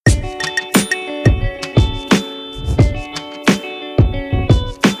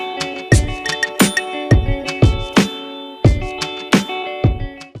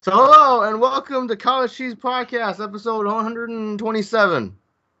So hello and welcome to College Cheese Podcast, episode 127.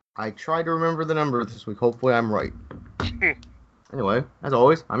 I tried to remember the number this week. Hopefully I'm right. Anyway, as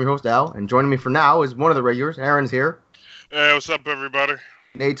always, I'm your host Al, and joining me for now is one of the regulars. Aaron's here. Hey, what's up, everybody?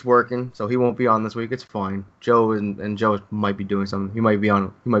 Nate's working, so he won't be on this week. It's fine. Joe and Joe might be doing something. He might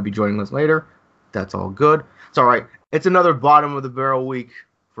be joining us later. That's all good. It's all right. It's another bottom of the barrel week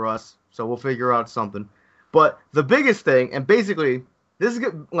for us, so we'll figure out something. But the biggest thing, and basically, this is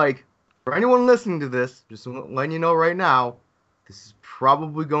like for anyone listening to this, just letting you know right now, this is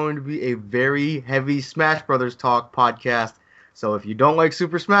probably going to be a very heavy Smash Brothers talk podcast. So if you don't like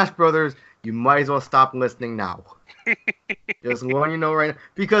Super Smash Brothers, you might as well stop listening now. Just letting you know right now.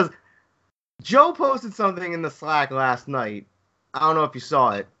 Because Joe posted something in the Slack last night. I don't know if you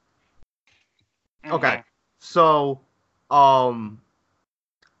saw it. Mm-hmm. Okay. So,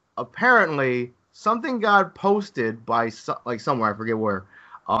 apparently something got posted by somewhere, I forget where.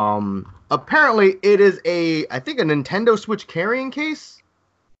 Apparently it is I think a Nintendo Switch carrying case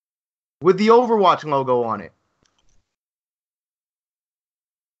with the Overwatch logo on it.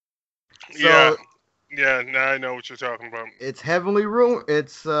 So, yeah, now I know what you're talking about. It's heavily rumored.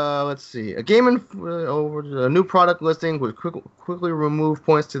 It's let's see, a new product listing would quickly remove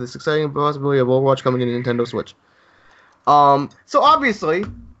points to this exciting possibility of Overwatch coming to Nintendo Switch. So obviously,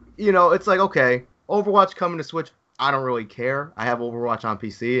 it's like, okay, Overwatch coming to Switch. I don't really care. I have Overwatch on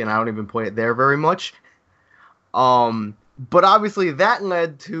PC and I don't even play it there very much. But obviously that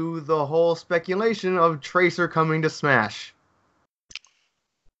led to the whole speculation of Tracer coming to Smash.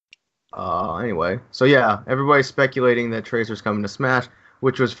 Anyway, so yeah, everybody's speculating that Tracer's coming to Smash,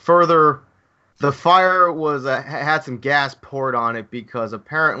 which was further, the fire was had some gas poured on it because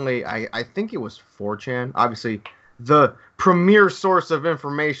apparently, I think it was 4chan, obviously the premier source of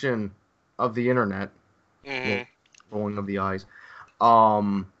information of the internet, rolling of the eyes,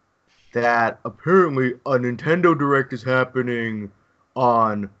 that apparently a Nintendo Direct is happening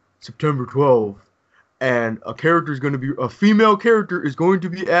on September 12th. And a female character is going to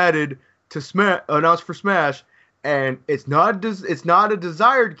be added to Smash, announced for Smash, and it's not a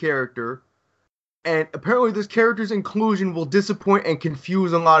desired character, and apparently this character's inclusion will disappoint and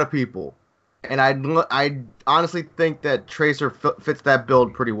confuse a lot of people. And I honestly think that Tracer fits that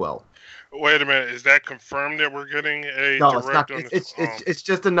build pretty well. Wait a minute, is that confirmed that we're getting a No, direct? It's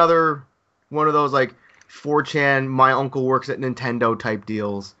just another one of those like 4chan, my uncle works at Nintendo type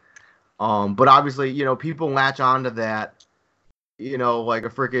deals. But obviously, people latch onto that, like a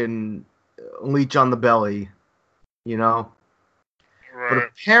freaking leech on the belly, Right. But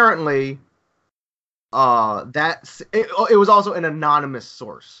apparently, it was also an anonymous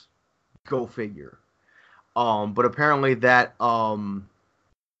source. Go figure. But apparently that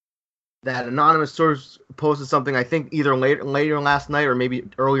anonymous source posted something, I think either later last night or maybe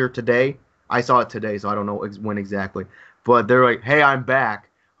earlier today. I saw it today, so I don't know when exactly. But they're like, hey, I'm back.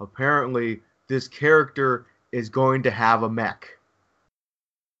 Apparently, this character is going to have a mech,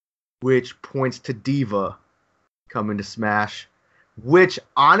 which points to D.Va coming to Smash, which,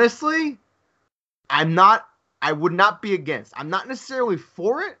 honestly, I would not be against. I'm not necessarily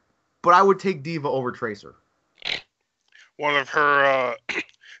for it, but I would take D.Va over Tracer. One of her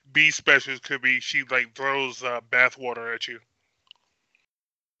B specials could be she, throws bathwater at you.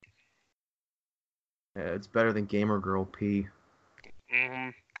 Yeah, it's better than Gamer Girl P. Mm-hmm.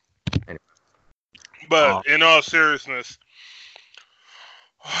 Anyway. But in all seriousness,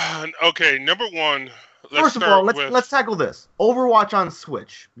 okay, number one. First of all, let's tackle this. Overwatch on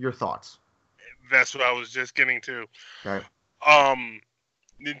Switch. Your thoughts? That's what I was just getting to. Okay.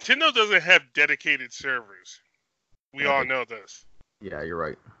 Nintendo doesn't have dedicated servers. We all know this. Yeah, you're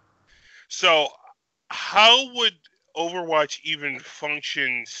right. So, how would Overwatch even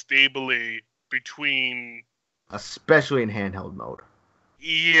function stably between... Especially in handheld mode.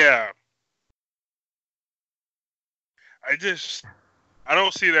 Yeah. I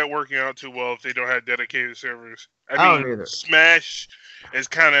don't see that working out too well if they don't have dedicated servers. I mean, don't either. Smash is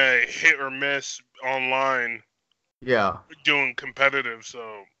kind of hit or miss online. Yeah. Doing competitive,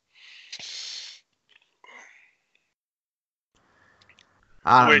 so...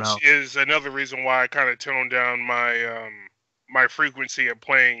 Which is another reason why I kind of toned down my my frequency of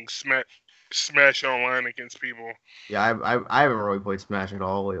playing Smash online against people. Yeah, I haven't really played Smash at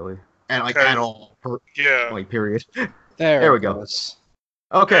all lately, and at all. Period. There we go.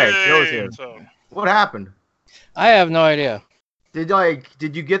 Okay, hey, Joe's here. So. What happened? I have no idea. Did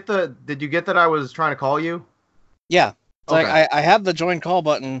you get that I was trying to call you? Yeah. Okay. I have the join call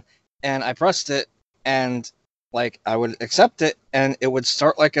button, and I pressed it, and I would accept it, and it would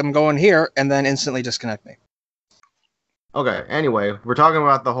start like I'm going here, and then instantly disconnect me. Okay. Anyway, we're talking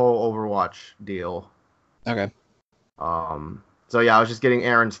about the whole Overwatch deal. Okay. So yeah, I was just getting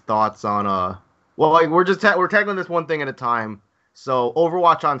Aaron's thoughts on well, like we're tackling this one thing at a time. So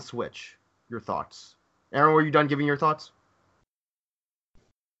Overwatch on Switch, your thoughts. Aaron, were you done giving your thoughts?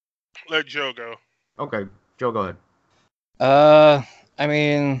 Let Joe go. Okay, Joe, go ahead. I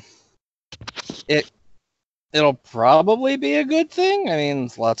mean, it'll probably be a good thing. I mean,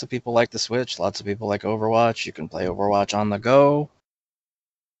 lots of people like the Switch. Lots of people like Overwatch. You can play Overwatch on the go.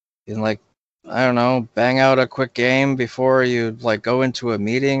 You can, like, I don't know, bang out a quick game before you, like, go into a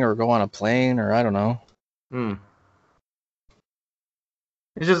meeting or go on a plane, or I don't know.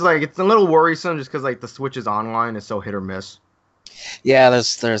 It's just like it's a little worrisome just because like the Switch's online is so hit or miss. Yeah,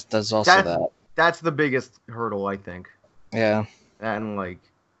 there's also that. That's the biggest hurdle, I think. Yeah. And like,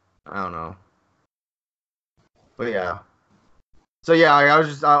 I don't know. But yeah. So yeah, I was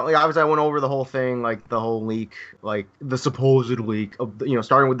just obviously I went over the whole thing, like the whole leak, like the supposed leak of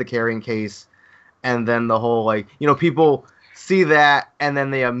starting with the carrying case, and then the whole like people see that and then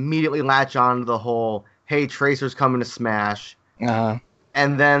they immediately latch on to the whole hey Tracer's coming to Smash.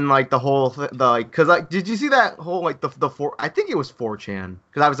 And then like the whole because like did you see that whole like I think it was 4chan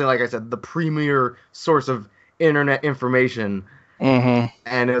because obviously like I said the premier source of internet information. Mm-hmm.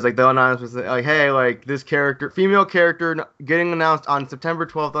 And it was like the announcement was like, hey, like this female character getting announced on September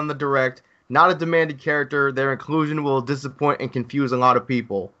 12th on the Direct, not a demanded character. Their inclusion will disappoint and confuse a lot of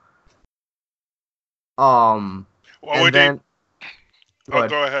people. Go ahead. Go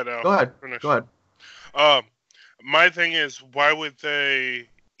ahead. My thing is, why would they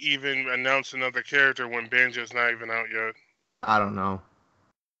even announce another character when Banjo's not even out yet? I don't know.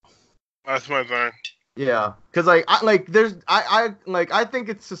 That's my thing. Yeah, because I think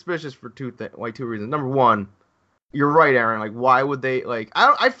it's suspicious for two reasons. Number one, you're right, Aaron. Like, why would they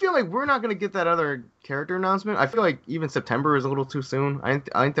I feel like we're not gonna get that other character announcement. I feel like even September is a little too soon. I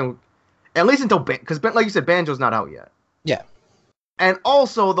think at least until because like you said, Banjo's not out yet. Yeah. And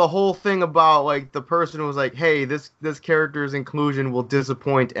also the whole thing about like the person who was like, hey, this character's inclusion will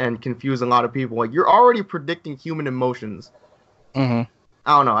disappoint and confuse a lot of people. Like, you're already predicting human emotions. Mm-hmm.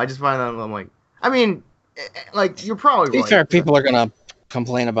 I don't know. I just find that I'm like. I mean, like, you're probably right. To be fair, people are going to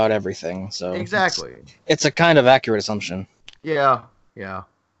complain about everything, so... Exactly. It's a kind of accurate assumption. Yeah.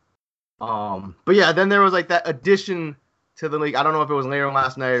 But yeah, then there was, like, that addition to the league. I don't know if it was later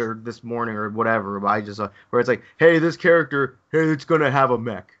last night or this morning or whatever, but I just where it's like, hey, this character, it's going to have a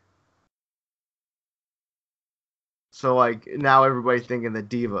mech. So, like, now everybody's thinking that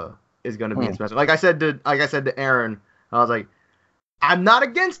D.Va is going to be in Smash. Like I said to Aaron, I was like, I'm not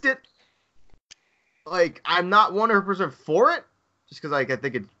against it. Like, I'm not 100% for it, just because like I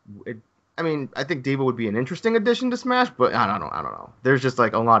think I think D.Va would be an interesting addition to Smash, but I don't know. There's just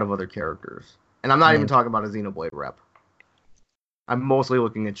like a lot of other characters, and I'm not even talking about a Xenoblade rep. I'm mostly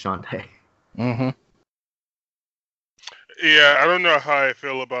looking at Shantae. Mm-hmm. Yeah, I don't know how I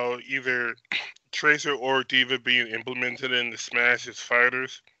feel about either Tracer or D.Va being implemented in the Smash as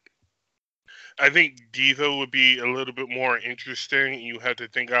fighters. I think D.Va would be a little bit more interesting. You have to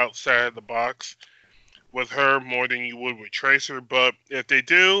think outside the box with her more than you would with Tracer, but if they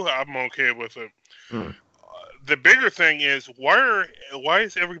do, I'm okay with it. The bigger thing is why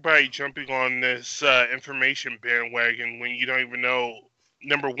is everybody jumping on this information bandwagon when you don't even know,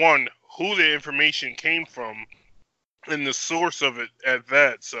 number one, who the information came from and the source of it at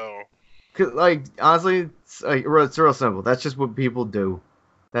that? So, cause like honestly, it's real simple. That's just what people do.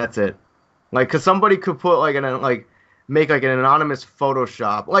 That's it. Like, cause somebody could put make like an anonymous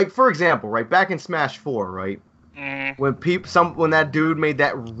Photoshop. Like, for example, right back in Smash 4, right? Mm-hmm. When that dude made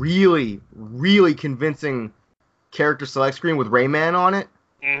that really, really convincing character select screen with Rayman on it,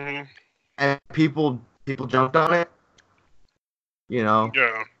 mm-hmm. and people jumped on it. Yeah.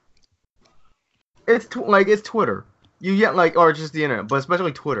 It's it's Twitter. You get or just the internet, but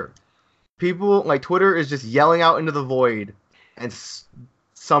especially Twitter. People Twitter is just yelling out into the void, and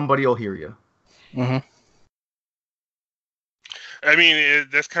somebody will hear you. Mm-hmm. I mean,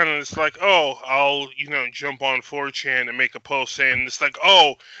 that's kind of it's like, oh, I'll jump on 4chan and make a post saying it's like,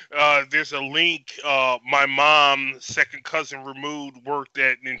 oh, there's a link. My mom's second cousin removed worked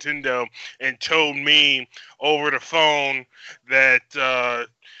at Nintendo and told me over the phone that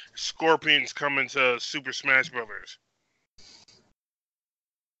Scorpion's coming to Super Smash Brothers.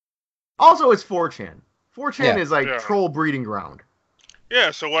 Also, it's 4chan. 4chan is troll breeding ground.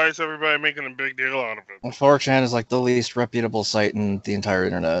 Yeah, so why is everybody making a big deal out of it? 4chan is like the least reputable site in the entire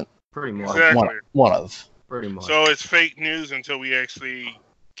internet. Pretty much. Exactly. One of. Pretty much. So it's fake news until we actually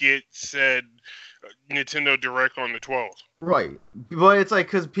get said Nintendo Direct on the 12th. Right, but it's like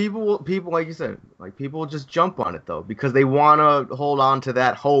because people like you said, like people just jump on it though because they want to hold on to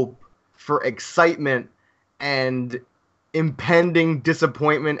that hope for excitement and impending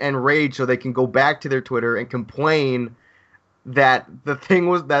disappointment and rage, so they can go back to their Twitter and complain that the thing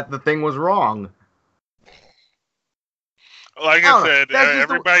was wrong. Like I said, That's just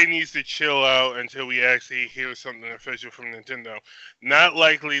everybody needs to chill out until we actually hear something official from Nintendo. Not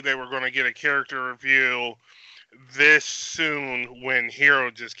likely that we're going to get a character reveal this soon when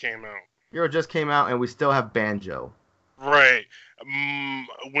Hero just came out. Hero just came out, and we still have Banjo. Right.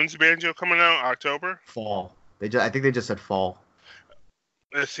 When's Banjo coming out? October? Fall. I think they just said fall.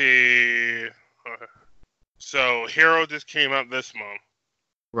 Let's see. So Hero just came out this month.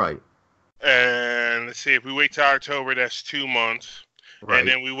 Right. And let's see, if we wait till October, that's 2 months. Right. And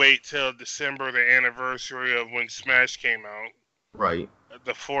then we wait till December, the anniversary of when Smash came out. Right.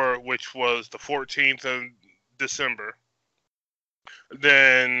 Which was the 14th of December.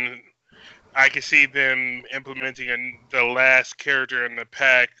 Then I can see them implementing the last character in the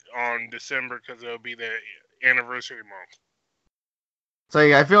pack on December because it'll be the anniversary month. So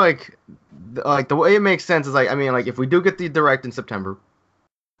yeah, I feel like the way it makes sense is like, I mean, like if we do get the Direct in September,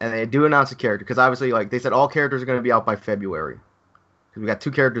 and they do announce a character, because obviously like they said all characters are going to be out by February, because we got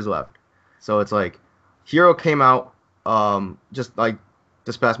 2 characters left. So it's like Hero came out just like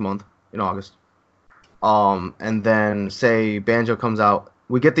this past month in August, and then say Banjo comes out,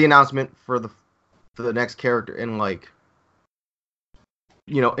 we get the announcement for the next character in like,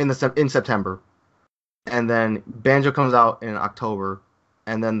 you know, in September, and then Banjo comes out in October,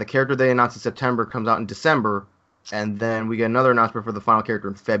 and then the character they announced in September comes out in December, and then we get another announcement for the final character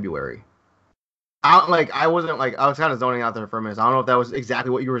in February. I was kind of zoning out there for a minute. So I don't know if that was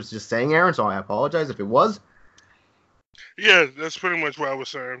exactly what you were just saying, Aaron, so I apologize if it was. Yeah, that's pretty much what I was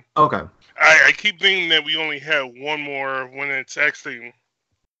saying. Okay. I keep thinking that we only have 1 more when it's actually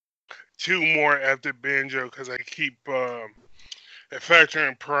 2 more after Banjo, because I keep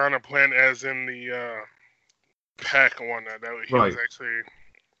factoring Piranha Plant as in the pack and whatnot. He was actually...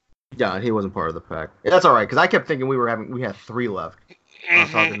 Yeah, he wasn't part of the pack. Yeah, that's all right, because I kept thinking we had 3 left.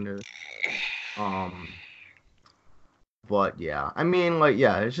 But yeah, I mean, like,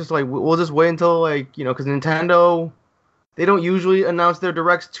 yeah, it's just like we'll just wait until, like, you know, because Nintendo, they don't usually announce their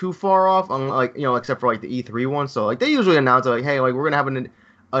directs too far off, unlike, you know, except for like the E3 one. So like they usually announce like, hey, like we're gonna have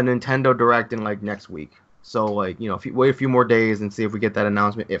a Nintendo Direct in like next week. So like, you know, if you wait a few more days and see if we get that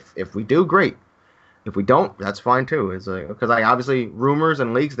announcement. If we do, great. If we don't, that's fine too. It's like, because like obviously rumors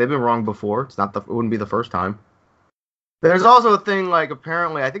and leaks, they've been wrong before. It wouldn't be the first time. There's also a thing like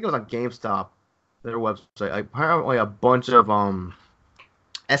apparently I think it was on GameStop, their website. Apparently a bunch of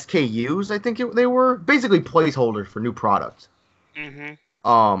SKUs, I think they were basically placeholders for new products. Mm-hmm.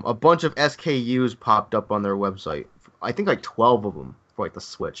 A bunch of SKUs popped up on their website. I think like 12 of them for like the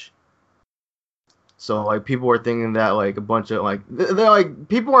Switch. So like people were thinking that like a bunch of like they're like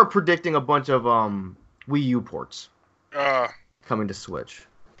people are predicting a bunch of Wii U ports coming to Switch.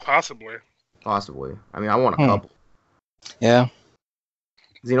 Possibly. I mean, I want a couple. Yeah.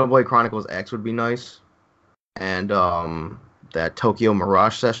 Xenoblade Chronicles X would be nice, and that Tokyo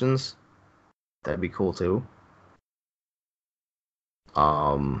Mirage Sessions, that'd be cool too.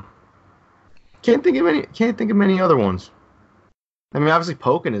 Can't think of many other ones. I mean, obviously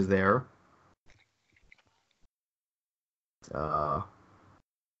Pokken is there.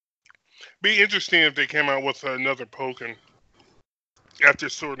 Be interesting if they came out with another Pokken after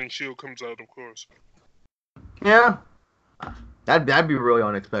Sword and Shield comes out, of course. Yeah, that'd be really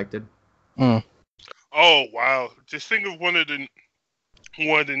unexpected. Mm. Oh wow! Just think of one of the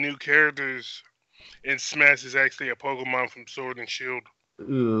new characters in Smash is actually a Pokemon from Sword and Shield.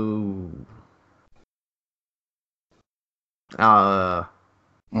 Ooh.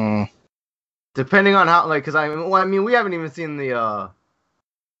 Depending on how, like, because I mean, we haven't even seen the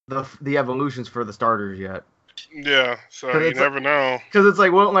evolutions for the starters yet. Yeah, so you never know. Because it's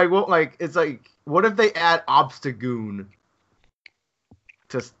like, what if they add Obstagoon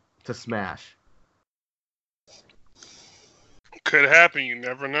to Smash? Could happen. You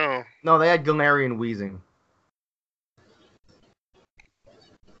never know. No, they had Galarian Weezing.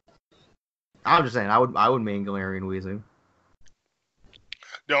 I'm just saying, I would main Galarian Weezing.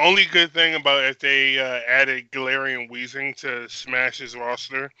 The only good thing about if they added Galarian Weezing to Smash's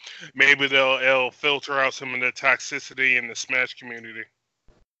roster, maybe it'll filter out some of the toxicity in the Smash community.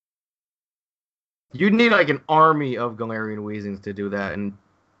 You'd need like an army of Galarian Weezings to do that, and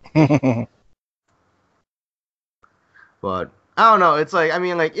but I don't know. It's like, I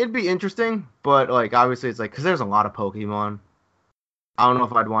mean, like it'd be interesting, but like obviously it's like because there's a lot of Pokemon. I don't know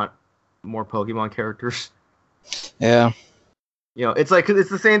if I'd want more Pokemon characters. Yeah. You know, it's like, 'cause it's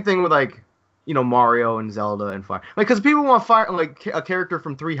the same thing with like, you know, Mario and Zelda and Fire. Like, because people want Fire, like a character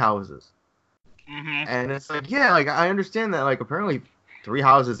from Three Houses, and it's like, yeah, like I understand that. Like, apparently, Three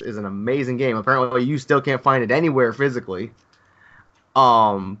Houses is an amazing game. Apparently, you still can't find it anywhere physically.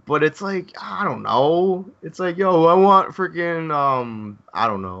 But it's like, I don't know. It's like, yo, I want freaking I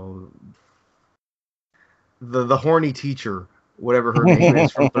don't know, the horny teacher, whatever her name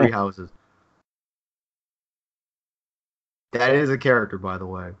is from Three Houses. That is a character, by the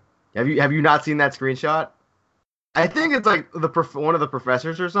way. Have you not seen that screenshot? I think it's like one of the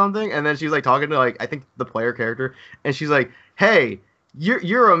professors or something, and then she's like talking to like I think the player character, and she's like, "Hey,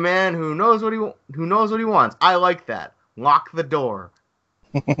 you're a man who knows what he wants. I like that. Lock the door."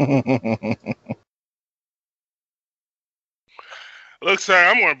 Looks like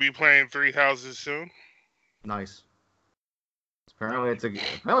I'm going to be playing Three Houses soon. Nice. Apparently it's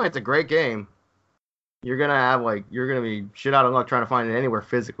a great game. You're gonna be shit out of luck trying to find it anywhere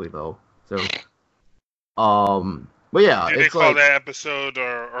physically though. So, but yeah, Did they call that episode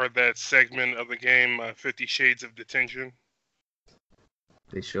or that segment of the game 50 Shades of Detention?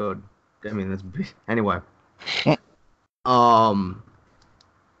 They should. I mean, anyway.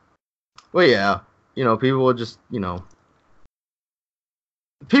 Well, yeah, you know, people will just, you know,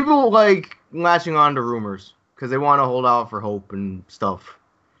 people like latching on to rumors because they want to hold out for hope and stuff.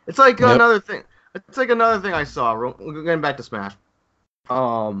 It's like another thing. It's like another thing I saw. Getting back to Smash.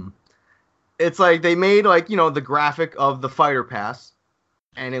 It's like they made like, you know, the graphic of the fighter pass,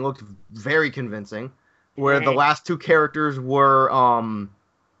 and it looked very convincing. Where the last two characters were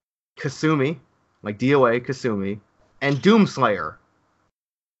Kasumi, like DOA Kasumi, and Doomslayer.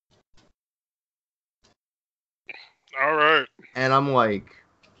 All right. And I'm like,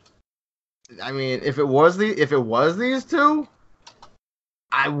 I mean, if it was these two,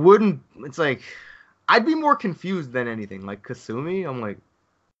 I wouldn't. It's like I'd be more confused than anything. Like Kasumi, I'm like,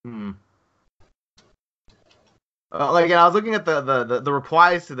 like, and I was looking at the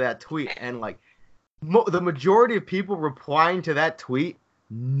replies to that tweet, and like the majority of people replying to that tweet,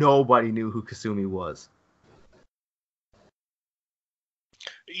 nobody knew who Kasumi was.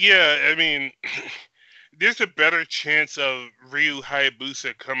 Yeah, I mean, there's a better chance of Ryu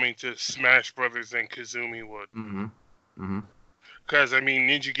Hayabusa coming to Smash Brothers than Kazumi would. Because, I mean,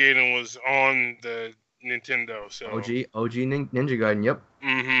 Ninja Gaiden was on the Nintendo, so... OG Ninja Gaiden, yep.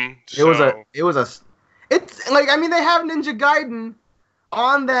 It's, like, I mean, they have Ninja Gaiden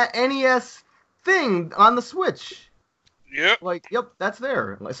on that NES thing on the Switch. Yep. Like, yep, that's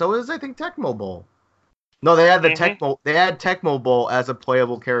there. So is, I think, Tecmo Bowl. No, they had Tecmo Bowl as a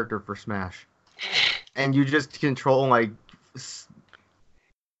playable character for Smash. And you just control, like, 6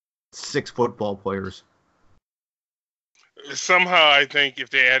 football players. Somehow, I think if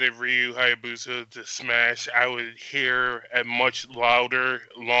they added Ryu Hayabusa to Smash, I would hear a much louder,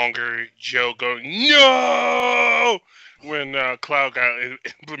 longer Joe going, "No!" when Cloud got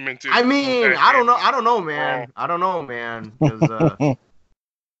implemented. I mean, I don't know, man. I don't know, man.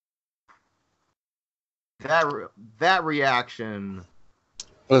 Because that reaction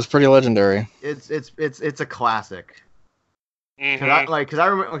was pretty legendary. It's a classic. Mm-hmm. Because I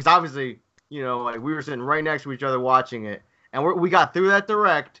remember, because obviously, you know, like we were sitting right next to each other watching it, and we got through that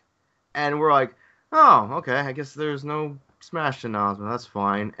direct, and we're like, oh, okay, I guess there's no Smash announcement. That's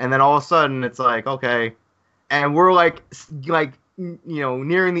fine. And then all of a sudden, it's like, okay, and we're like you know,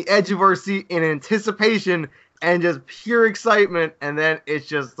 nearing the edge of our seat in anticipation and just pure excitement, and then it's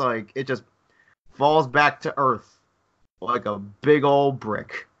just like it just falls back to earth like a big old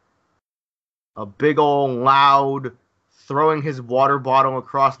brick, a big old loud, throwing his water bottle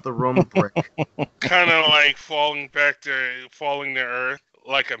across the room brick. Kind of like falling to earth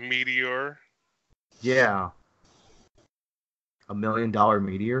like a meteor. Yeah. $1 million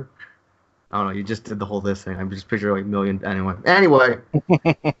meteor? I don't know, you just did the whole this thing. I'm just picturing like million anyway.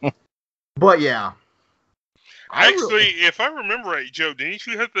 But yeah. Actually, if I remember right, Joe, didn't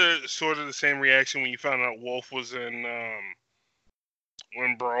you have the sort of the same reaction when you found out Wolf was in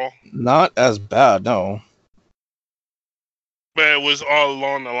when Brawl? Not as bad, no. But it was all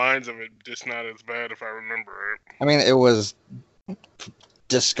along the lines of it, just not as bad if I remember it. I mean, it was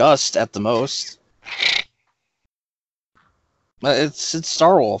discussed at the most. But it's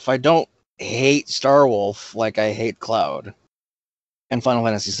Starwolf. I don't hate Starwolf like I hate Cloud and Final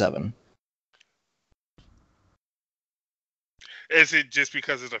Fantasy VII. Is it just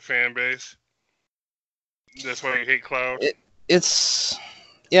because of the fan base? That's why you hate Cloud? It's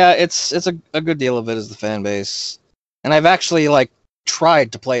a good deal of it is the fan base. And I've actually, like,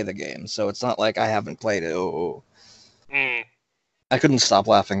 tried to play the game, so it's not like I haven't played it. I couldn't stop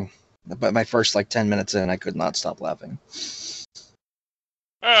laughing. But my first 10 minutes in, I could not stop laughing.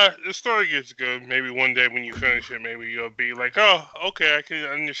 The story gets good. Maybe one day when you finish it, maybe you'll be like, oh, okay, I can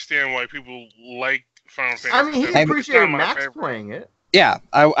understand why people like Final Fantasy. I mean, he VII. It's not appreciated my Max favorite. playing it. Yeah,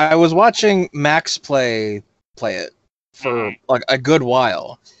 I was watching Max play it for a good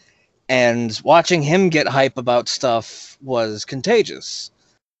while, and watching him get hype about stuff was contagious.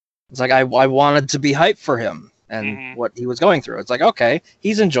 It's like I wanted to be hyped for him and what he was going through. It's like, okay,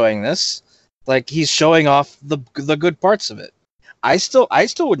 he's enjoying this. Like, he's showing off the good parts of it. I still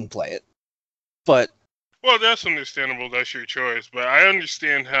wouldn't play it, but Well, that's understandable. That's your choice. But I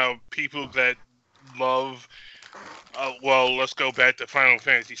understand how people that love. Well, let's go back to Final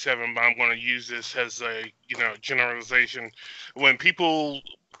Fantasy VII. But I'm going to use this as a generalization. When people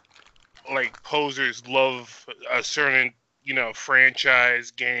like posers love a certain franchise,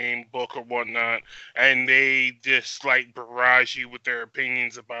 game, book, or whatnot, and they just barrage you with their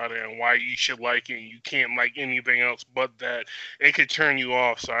opinions about it and why you should like it and you can't like anything else but that, it could turn you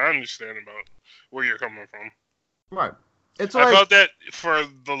off. So I understand about where you're coming from. Right. It's I like, felt that for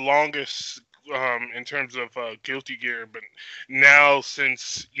the longest in terms of Guilty Gear, but now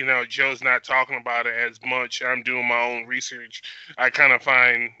since Joe's not talking about it as much, I'm doing my own research. I kind of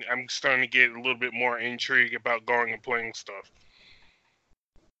find I'm starting to get a little bit more intrigue about going and playing stuff.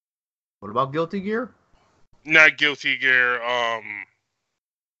 what about Guilty Gear? Not Guilty Gear,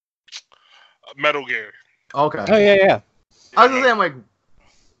 Metal Gear. Okay. oh yeah. I was gonna say, I'm like,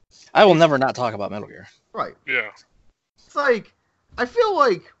 I will never not talk about Metal Gear. right. Yeah. It's like, I feel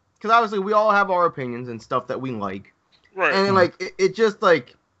like, because obviously we all have our opinions and stuff that we like. Right. And it just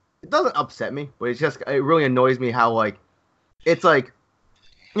it doesn't upset me, but it really annoys me how it's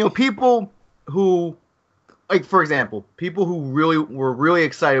people who, for example, people who were really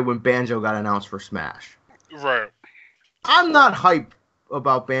excited when Banjo got announced for Smash. Right. I'm not hyped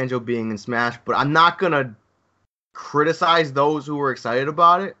about Banjo being in Smash, but I'm not gonna criticize those who were excited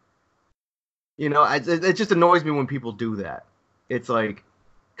about it. It just annoys me when people do that. It's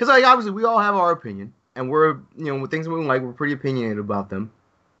because obviously we all have our opinion, and we're with things we like, we're pretty opinionated about them.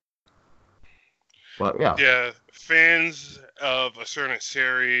 But yeah. Yeah, fans of a certain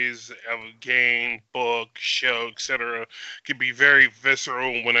series, of a game, book, show, etc., can be very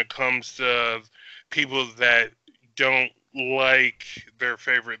visceral when it comes to people that don't like their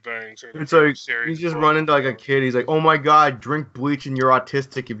favorite things. Or their It's favorite series, you just book. run into a kid. He's like, "Oh my god, drink bleach and you're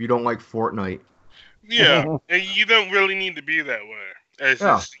autistic if you don't like Fortnite." Yeah, and you don't really need to be that way. It's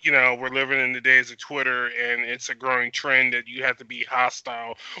just, we're living in the days of Twitter, and it's a growing trend that you have to be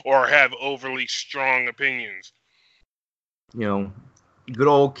hostile or have overly strong opinions. Good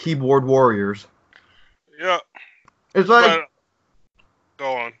old keyboard warriors. Yeah. It's like, But,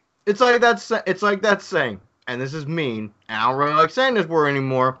 go on. it's like that saying, and this is mean, and I don't really like saying this word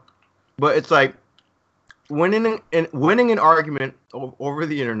anymore, but it's like winning an argument over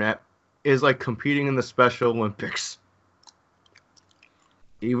the internet is like competing in the Special Olympics.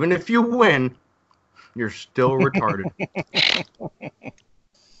 Even if you win, you're still retarded.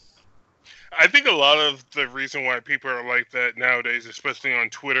 I think a lot of the reason why people are like that nowadays, especially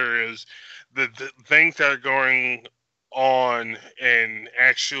on Twitter, is the things that are going on in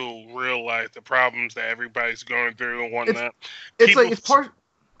actual real life, the problems that everybody's going through and whatnot. It's part.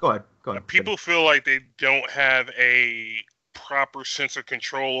 Go ahead. People feel like they don't have a proper sense of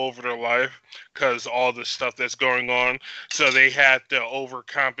control over their life because all the stuff that's going on, so they have to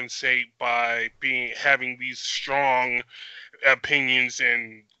overcompensate by having these strong opinions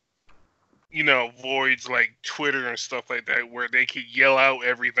and voids like Twitter and stuff like that, where they could yell out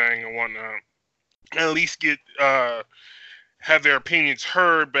everything and whatnot, and at least get have their opinions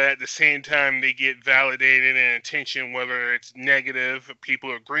heard, but at the same time they get validated and attention, whether it's negative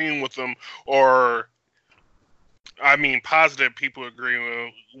people agreeing with them or positive people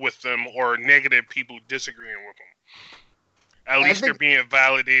agreeing with them or negative people disagreeing with them. At least they're being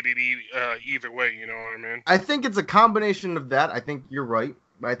validated either way, you know what I mean? I think it's a combination of that. I think you're right.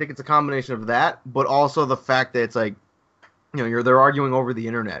 I think it's a combination of that, but also the fact that it's they're arguing over the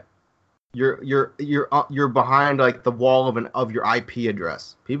internet. You're behind the wall of your IP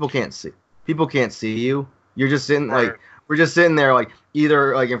address. People can't see you. You're just sitting Right. we're just sitting there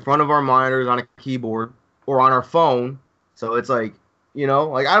either in front of our monitors on a keyboard or on our phone. So it's I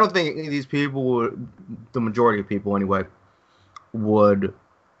don't think these people would, the majority of people anyway, would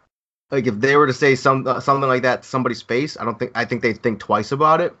if they were to say something like that to somebody's face. I think they think twice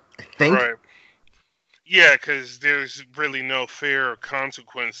about it. I think. Right. Yeah, because there's really no fear or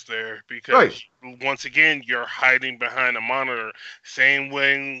consequence there. Right. Because once again, you're hiding behind a monitor. Same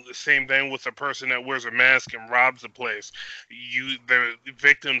thing with a person that wears a mask and robs the place. The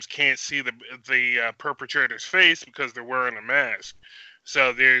victims can't see the perpetrator's face because they're wearing a mask.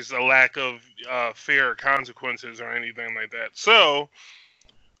 So there's a lack of fear or consequences or anything like that. So,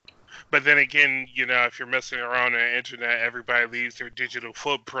 but then again, if you're messing around on the internet, everybody leaves their digital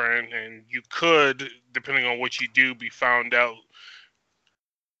footprint, and you could, depending on what you do, be found out,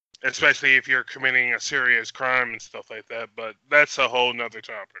 especially if you're committing a serious crime and stuff like that. But that's a whole nother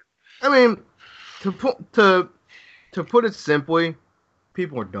topic. I mean, to put it simply,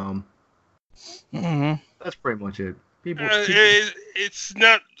 people are dumb. Mm-hmm. That's pretty much it. People. It's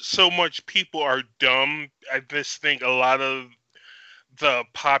not so much people are dumb. I just think a lot of the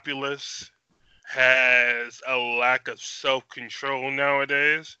populace has a lack of self-control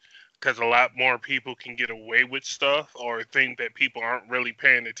nowadays because a lot more people can get away with stuff or think that people aren't really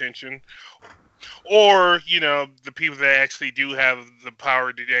paying attention, or the people that actually do have the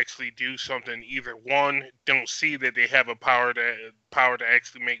power to actually do something, either one, don't see that they have a power to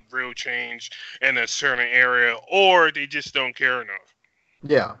actually make real change in a certain area, or they just don't care enough.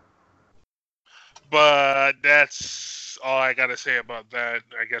 Yeah. But that's all I gotta say about that.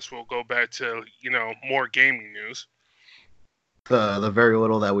 I guess we'll go back to more gaming news. The very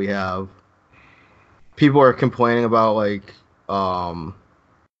little that we have. People are complaining about how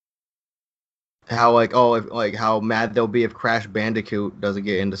how mad they'll be if Crash Bandicoot doesn't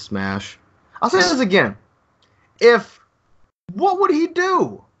get into Smash. I'll say this again. What would he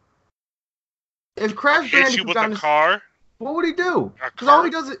do? If Crash Hit you Bandicoot with got a car. what would he do? A Because car?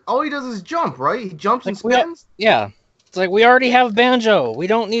 all he does is jump, right? He jumps and Like, spins. Yeah. It's like, we already have Banjo. We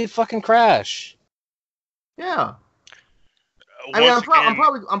don't need fucking Crash. Yeah. I mean,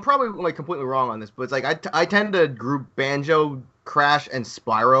 I'm probably like completely wrong on this, but it's like I tend to group Banjo, Crash, and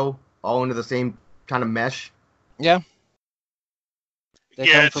Spyro all into the same kind of mesh. Yeah. They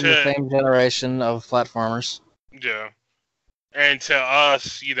Yeah, come from the same generation of platformers. Yeah. And to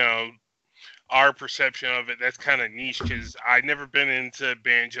us, our perception of it, that's kind of niche because I never been into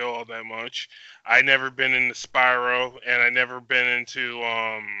Banjo all that much. I never been into Spyro, and I never been into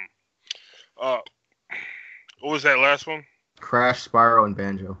what was that last one? Crash, Spyro, and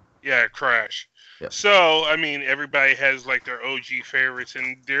Banjo. Yeah, Crash. Yep. So, I mean, everybody has like their OG favorites,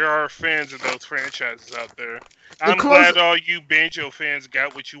 and there are fans of those franchises out there. I'm glad all you Banjo fans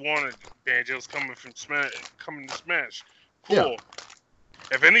got what you wanted. Banjo's coming to Smash. Cool. Yeah.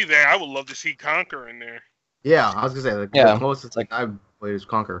 If anything, I would love to see Conker in there. Yeah, I was gonna say the closest I've played is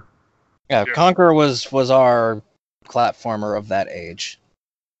Conker. Yeah, Conker was our platformer of that age.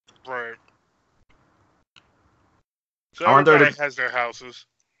 Right. So everybody has their houses.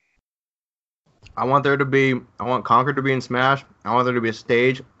 I want Conker to be in Smash. I want there to be a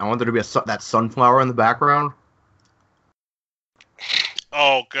stage. I want there to be that sunflower in the background.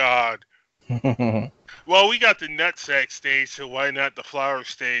 Oh God. Well, we got the nutsack stage, so why not the flower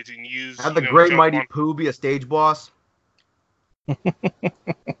stage and use? Have the Great Mighty Pooh be a stage boss.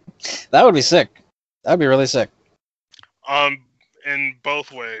 That would be sick. That'd be really sick. In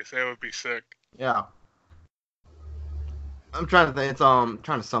both ways, that would be sick. Yeah. I'm trying to think.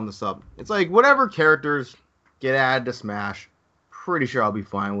 Trying to sum this up. It's like whatever characters get added to Smash, pretty sure I'll be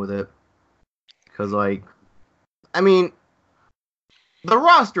fine with it. Because I mean, the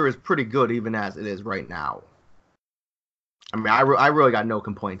roster is pretty good even as it is right now. I mean, I really got no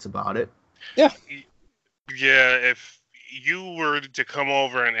complaints about it. Yeah. Yeah, if you were to come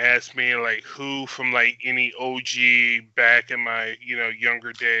over and ask me who from any OG back in my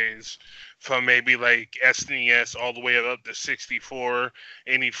younger days, from maybe SNES all the way up to 64,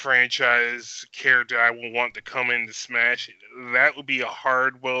 any franchise character I would want to come into Smash, that would be a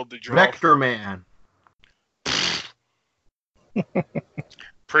hard well to draw. Vector Man.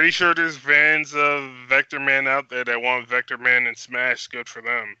 Pretty sure there's fans of Vector Man out there that want Vector Man in Smash. Good for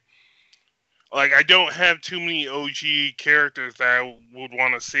them. I don't have too many OG characters that I would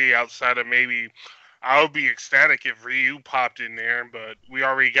want to see outside of maybe. I would be ecstatic if Ryu popped in there, but we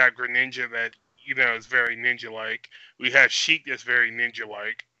already got Greninja that is very ninja-like. We have Sheik that's very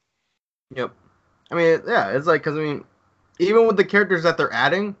ninja-like. Yep. I mean, yeah, it's because even with the characters that they're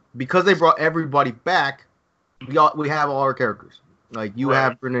adding, because they brought everybody back, we have all our characters. You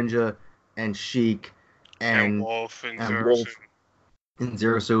have Greninja and Sheik and Wolf and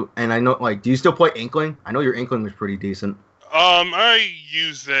Zero Suit. And I know, do you still play Inkling? I know your Inkling was pretty decent. I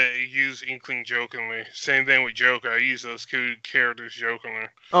use Inkling jokingly. Same thing with Joker. I use those two characters jokingly.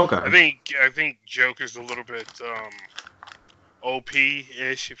 Okay. I think Joker's a little bit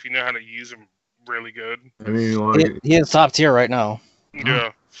OP-ish if you know how to use him really good. I mean, He is top tier right now.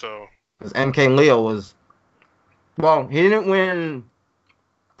 Yeah, so. because MK Leo was. Well, he didn't win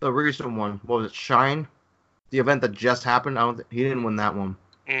the recent one. What was it, Shine? The event that just happened. He didn't win that one.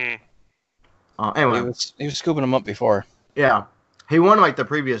 Mm. Anyway, He was scooping him up before. yeah, he won like the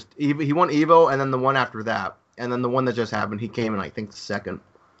previous. He won Evo, and then the one after that, and then the one that just happened. He came in, I think, second.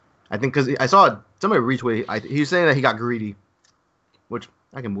 I think because I saw somebody retweet. He was saying that he got greedy, which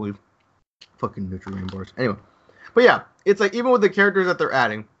I can believe. Fucking Nutrient bars. Anyway, but yeah, it's like even with the characters that they're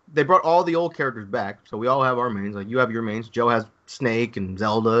adding, they brought all the old characters back. So we all have our mains. Like you have your mains. Joe has Snake and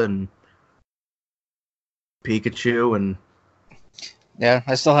Zelda and Pikachu and Yeah,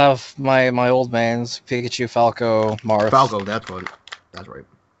 I still have my old mains: Pikachu, Falco, Marth. Falco. That's right.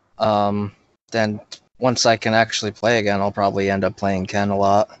 Then once I can actually play again, I'll probably end up playing Ken a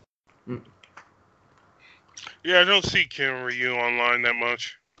lot. Yeah, I don't see Ken Ryu online that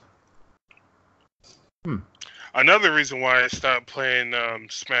much. Another reason why I stopped playing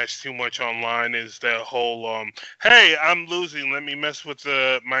Smash too much online is that whole hey, I'm losing, let me mess with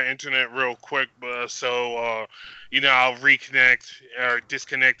my internet real quick, so I'll reconnect or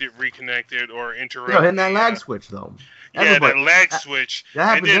disconnect it, reconnect it, or interrupt. Hitting that lag switch though. Yeah, that lag switch. That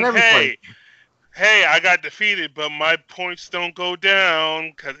happens and then, in every fight. Hey, I got defeated, but my points don't go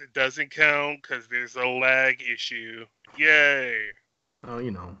down because it doesn't count because there's a lag issue. Yay.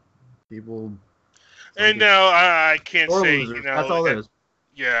 Oh, people. And now I can't say, losers. That's all it is.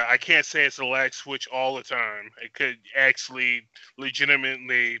 Yeah, I can't say it's a lag switch all the time. It could actually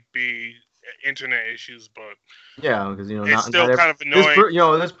legitimately be internet issues, but yeah, because it's still kind of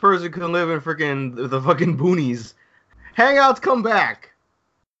annoying. This person could live in freaking the fucking boonies. Hangouts, come back.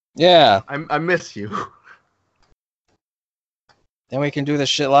 Yeah. I miss you. Then we can do this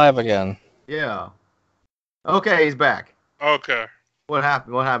shit live again. Yeah. Okay, he's back. Okay. What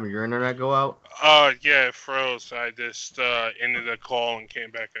happened? What happened? Your internet go out? Yeah, it froze. I just ended the call and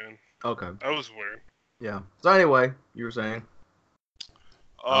came back in. Okay. That was weird. Yeah. So anyway, you were saying?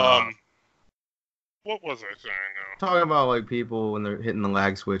 What was I saying now? Talking about like people when they're hitting the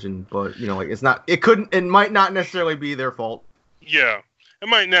lag switch, but it's not. It might not necessarily be their fault. Yeah, it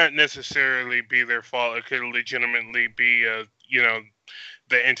might not necessarily be their fault. It could legitimately be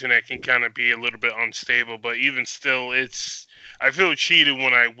the internet can kind of be a little bit unstable. But even still, I feel cheated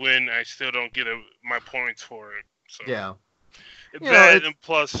when I win. I still don't get my points for it. So. Yeah. That and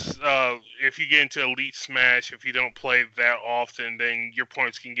plus, if you get into Elite Smash, if you don't play that often, then your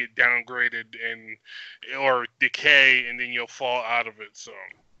points can get downgraded or decay, and then you'll fall out of it. So,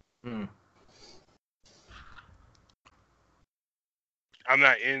 I'm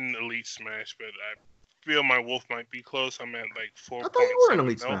not in Elite Smash, but I feel my wolf might be close. I'm at like 4. I thought you were in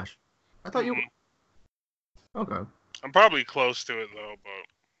Elite Smash. I thought you. Okay. I'm probably close to it though,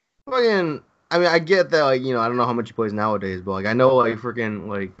 but. Fucking. I mean, I get that, like, I don't know how much he plays nowadays, but, like, I know, like, freaking,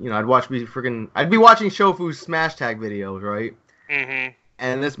 like, I'd be watching Shofu's Smash Tag videos, right? Mm-hmm.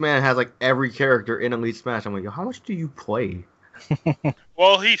 And this man has, like, every character in Elite Smash. I'm like, how much do you play?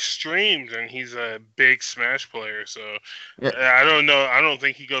 Well, he streams, and he's a big Smash player, so yeah. I don't know. I don't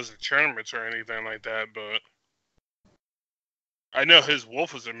think he goes to tournaments or anything like that, but I know his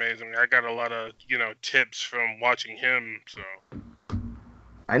wolf is amazing. I got a lot of, tips from watching him, so...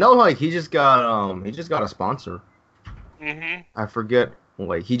 I know, like, he just got a sponsor. Mm-hmm. I forget,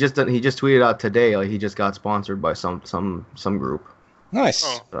 like, he just tweeted out today, like, he just got sponsored by some group. Nice.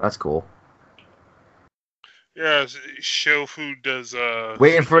 Oh. So that's cool. Yeah, Shofu does.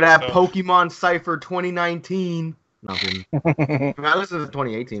 Waiting for that stuff. Pokemon Cypher 2019. Nothing. I listened to the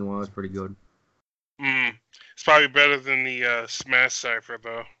 2018 one. It was pretty good. It's probably better than the Smash Cypher,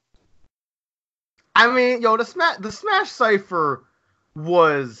 though. I mean, the Smash Cypher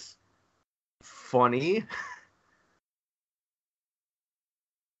was funny.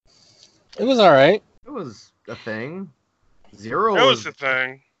 It was alright. It was a thing. Zero. It was a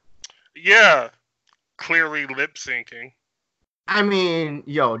thing. Yeah. Clearly lip syncing. I mean,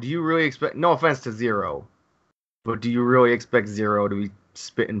 do you really expect, no offense to Zero, but do you really expect Zero to be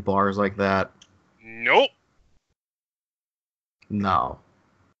spitting bars like that? Nope. No.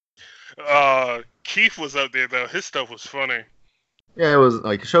 Keith was up there, though. His stuff was funny. Yeah, it was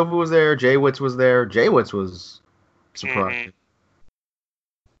like Shofu was there, J-Witz was there. J-Witz was surprising.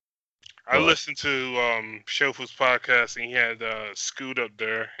 Mm-hmm. I listened to Shofu's podcast, and he had Scoot up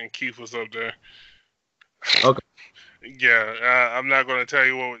there, and Keith was up there. Okay. Yeah, I'm not going to tell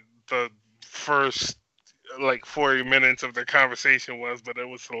you what the first 40 minutes of the conversation was, but it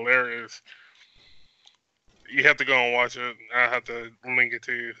was hilarious. You have to go and watch it. I have to link it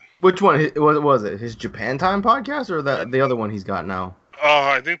to you. Which one was it? His Japan Time podcast or the other one he's got now?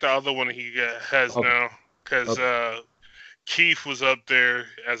 I think the other one he has Okay. now, because Keith was up there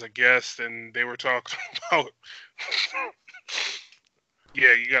as a guest, and they were talking about.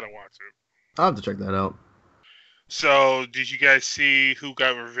 Yeah, you gotta watch it. I'll have to check that out. So, did you guys see who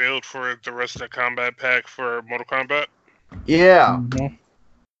got revealed for the rest of the combat pack for Mortal Kombat? Yeah. Mhm.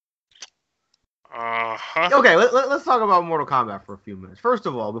 Okay, let's talk about Mortal Kombat for a few minutes. First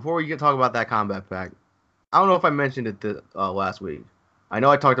of all, before we get talk about that combat pack, I don't know if I mentioned it last week. I know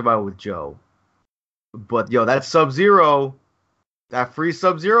I talked about it with Joe, but yo, that Sub-Zero, that free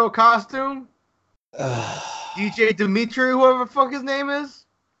Sub-Zero costume, DJ Dimitri, whoever the fuck his name is,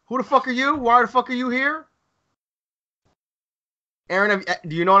 who the fuck are you? Why the fuck are you here? Aaron,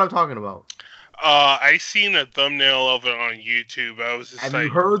 do you know what I'm talking about? I seen a thumbnail of it on YouTube. I was just Have like, you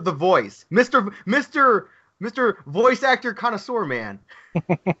heard the voice, Mr. Voice Actor Connoisseur Man?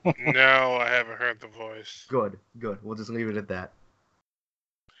 no, I haven't heard the voice. Good. We'll just leave it at that.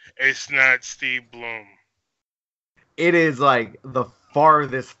 It's not Steve Bloom. It is like the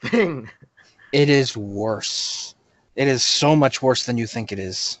farthest thing. It is worse. It is so much worse than you think it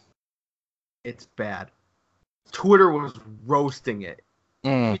is. It's bad. Twitter was roasting it.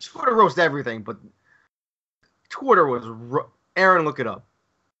 Mm. Twitter roasts everything, but Twitter was. Aaron, look it up.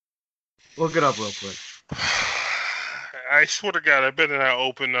 Look it up real quick. I swear to God, I better not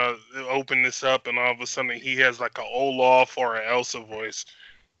open this up, and all of a sudden he has like an Olaf or an Elsa voice.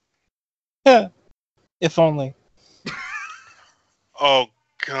 If only. Oh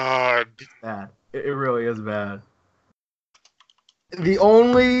God. It's bad. It really is bad. The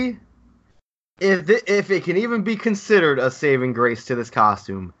only if it can even be considered a saving grace to this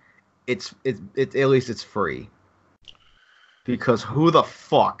costume, it's at least it's free. Because who the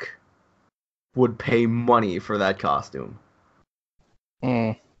fuck would pay money for that costume?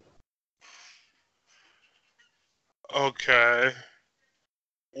 Mm. Okay.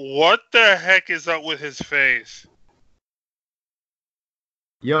 What the heck is up with his face?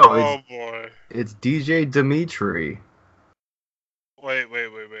 Yo, Oh boy. it's DJ Dimitri. Wait,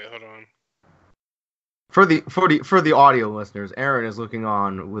 hold on. For the audio listeners, Aaron is looking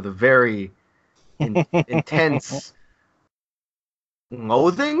on with a very intense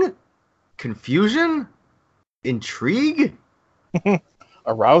loathing, confusion, intrigue,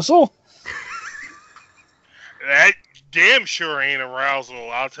 Arousal? That damn sure ain't arousal,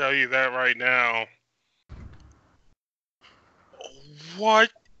 I'll tell you that right now. What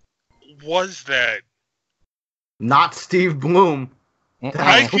was that? not Steve Bloom.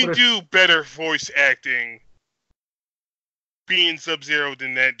 I can do better voice acting being Sub-Zero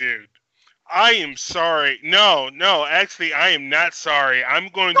than that dude. I am sorry. No, actually, I am not sorry. I'm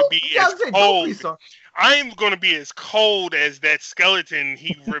going to be as cold. I am going to be as cold as that skeleton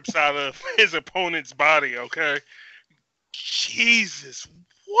he rips out of his opponent's body, okay? Jesus,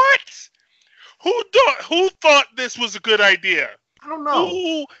 what? Who thought this was a good idea? I don't know.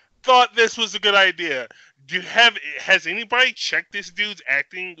 Who thought this was a good idea? Has anybody checked this dude's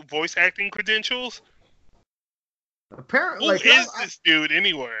voice acting credentials? Apparently, Who is this dude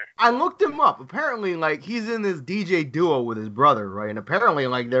anywhere? I looked him up. Apparently, like he's in this DJ duo with his brother, right? And apparently,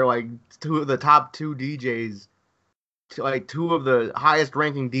 like they're like two of the top two DJs, like two of the highest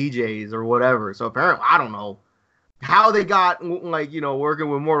ranking DJs or whatever. So apparently, I don't know how they got like working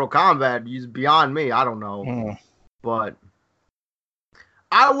with Mortal Kombat is beyond me. I don't know, but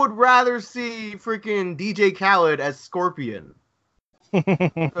I would rather see freaking DJ Khaled as Scorpion.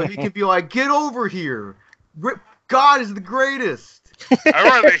 So he could be like, "Get over here, God is the greatest." I'd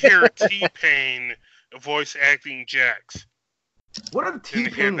rather hear T-Pain voice acting Jax. What if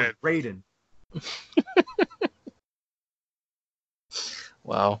T-Pain was Raiden?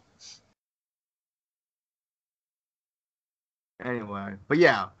 Wow. Anyway, but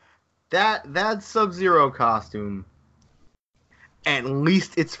yeah, that Sub-Zero costume, at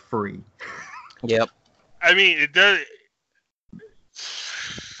least it's free. Yep. I mean, it does.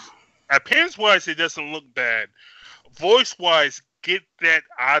 Appearance-wise, it doesn't look bad. Voice-wise, get that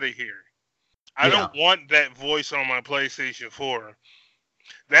out of here. I don't want that voice on my PlayStation 4.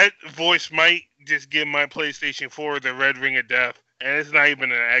 That voice might just give my PlayStation 4 the red ring of death, and it's not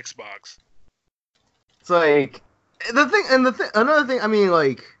even an Xbox. It's like another thing. I mean,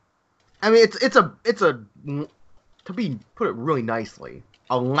 it's a to put it really nicely,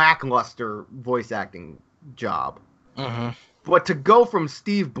 a lackluster voice acting job. Mm-hmm. But to go from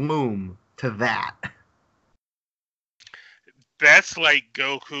Steve Bloom to that. That's like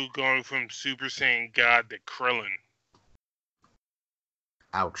Goku going from Super Saiyan God to Krillin.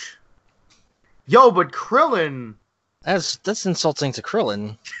 Ouch. Yo, but Krillin... That's insulting to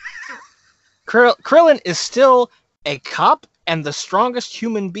Krillin. Krillin is still a cop and the strongest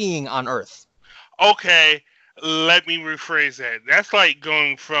human being on Earth. Okay, let me rephrase that. That's like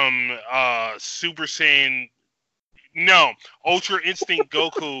going from Super Saiyan, no, Ultra Instinct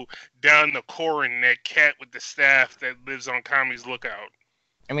Goku down to Korin, that cat with the staff that lives on Kami's Lookout.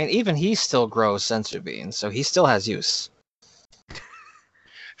 I mean, even he still grows sensu beans, so he still has use.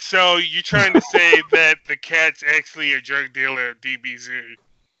 So you're trying to say that the cat's actually a drug dealer at DBZ?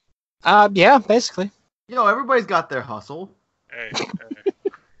 Yeah, basically. Yo, everybody's got their hustle.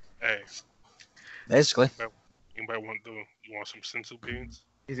 Hey. Basically. Anybody you want some sensu beans?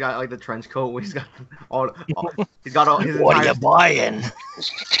 He's got like the trench coat. He's got he's got all his. What are you buying?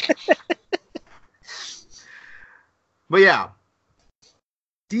 But yeah,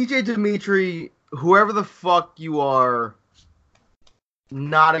 DJ Dimitri, whoever the fuck you are,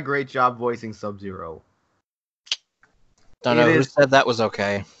 not a great job voicing Sub-Zero. Don't know who said that was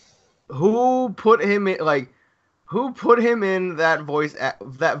okay. Who put him in that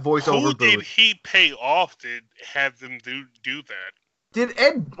voiceover Who did booth? he pay off to have them do that? Did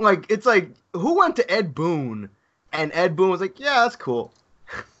Ed, like, it's like, who went to Ed Boon? And Ed Boon was like, yeah, that's cool.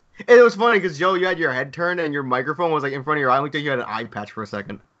 And it was funny because, Joe, you had your head turned and your microphone was like in front of your eye. It looked like you had an eye patch for a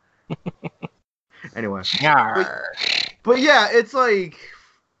second. Anyway. But yeah, it's like,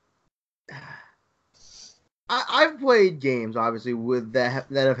 I've played games, obviously, with that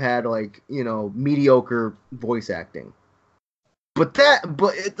have had, like, you know, mediocre voice acting. But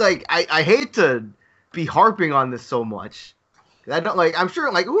it's like, I hate to be harping on this so much. I don't, like, I'm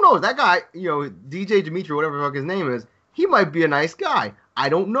sure, like, who knows, that guy, you know, DJ Dimitri, whatever the fuck his name is, he might be a nice guy. I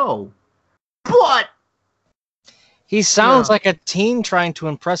don't know. But he sounds like a teen trying to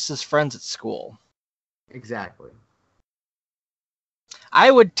impress his friends at school. Exactly.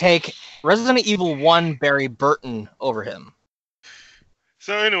 I would take Resident Evil 1 Barry Burton over him.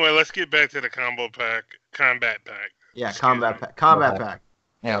 So anyway, let's get back to the combat pack. Yeah, combat pack.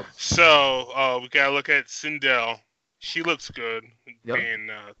 Yeah. So we gotta look at Sindel. She looks good, Yep. being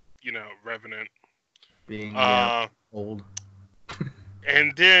Revenant. Being old.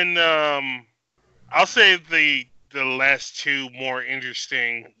 And then I'll say the last two more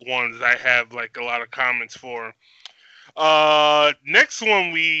interesting ones I have like a lot of comments for. Next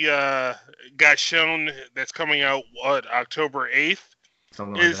one we got shown that's coming out October 8th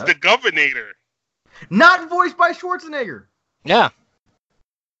is the Governator. Not voiced by Schwarzenegger. Yeah.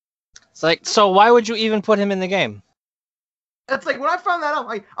 It's like, so why would you even put him in the game? It's like when I found that out,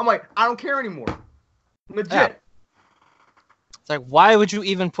 I'm like, I don't care anymore. Legit. Yeah. It's like, why would you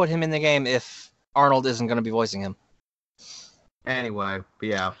even put him in the game if Arnold isn't going to be voicing him? Anyway, but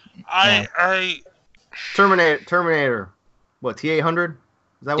yeah. I Terminator. What, T-800? Is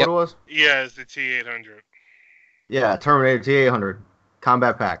that what it was? Yeah, it's the T-800. Yeah, Terminator T-800.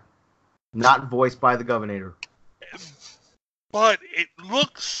 Combat pack. Not voiced by the Governator. But it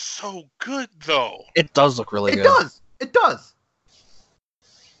looks so good, though. It does look really good. It does.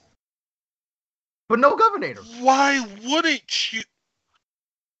 But no Governator. Why wouldn't you?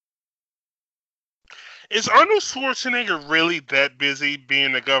 Is Arnold Schwarzenegger really that busy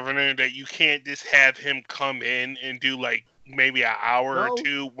being the governor that you can't just have him come in and do like maybe an hour or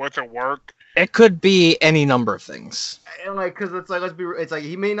two worth of work? It could be any number of things. And like, cause it's like, it's like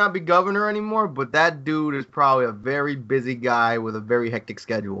he may not be governor anymore, but that dude is probably a very busy guy with a very hectic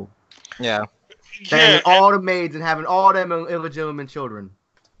schedule. Yeah. And all the maids and having all them illegitimate children.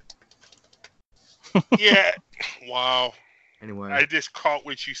 Yeah. Wow. Anyway. I just caught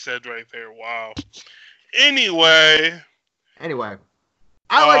what you said right there. Wow. Anyway. I don't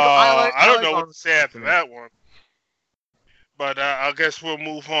know what to say after that one. But I guess we'll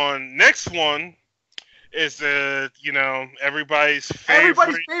move on. Next one is everybody's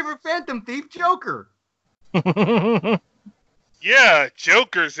favorite Phantom Thief, Joker. Yeah,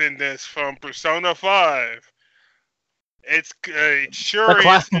 Joker's in this from Persona 5. It sure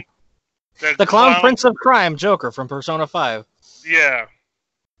is. The Clown Prince of Crime, Joker from Persona 5. Yeah.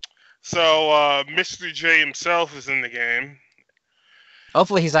 So Mr. J himself is in the game.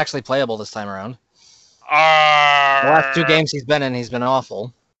 Hopefully he's actually playable this time around. The last two games he's been in, he's been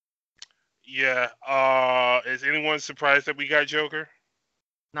awful. Yeah. Is anyone surprised that we got Joker?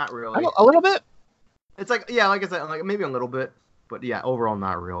 Not really. A little bit. It's like, yeah, like I said, like maybe a little bit, but yeah, overall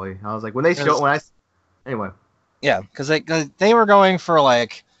not really. I was like, anyway. Yeah, because they were going for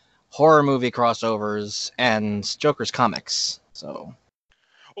like horror movie crossovers and Joker's comics, so.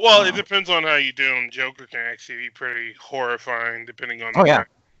 Well, it depends on how you do them. Joker can actually be pretty horrifying, depending on.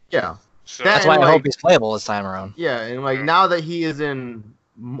 Yeah. So that's why I hope he's playable this time around. Yeah, and like now that he is in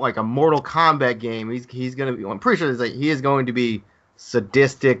like a Mortal Kombat game, he's gonna be. I'm pretty sure he is going to be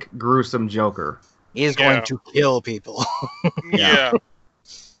sadistic, gruesome Joker. He's Yeah. going to kill people. Yeah.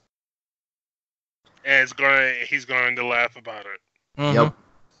 And he's going to laugh about it. Yep.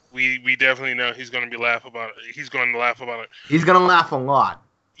 We definitely know he's going to laugh about it. He's going to laugh about it. He's gonna laugh a lot.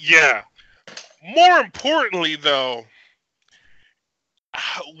 Yeah. More importantly, though,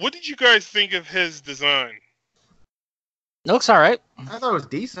 what did you guys think of his design? It looks all right. I thought it was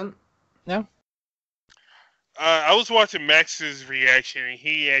decent. I was watching Max's reaction, and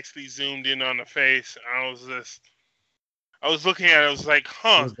he actually zoomed in on the face. I was looking at it. I was like,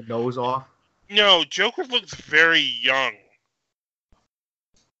 huh. Was the nose off? No, Joker looks very young.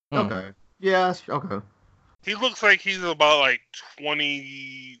 Okay. Yeah. Okay. He looks like he's about like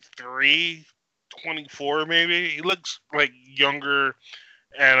 23, 24 maybe. He looks like younger,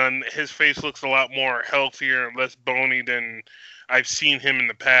 and his face looks a lot more healthier and less bony than I've seen him in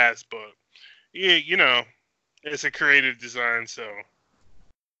the past. But yeah, you know, it's a creative design, so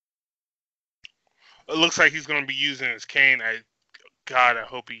it looks like he's going to be using his cane. God, I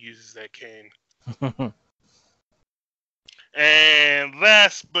hope he uses that cane. And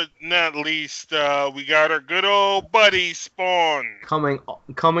last but not least, we got our good old buddy Spawn.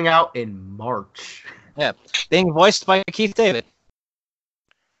 Coming out in March. Yeah, being voiced by Keith David.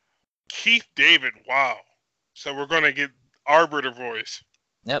 Keith David, wow. So we're going to get Arbiter voice.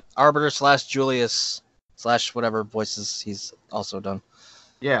 Yep, Arbiter / Julius / whatever voices he's also done.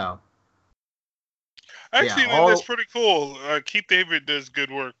 Yeah. Actually, Yeah, that's pretty cool. Keith David does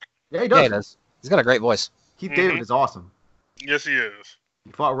good work. Yeah, he does. Yeah, he does. He's got a great voice. Keith David is awesome. Yes, he is.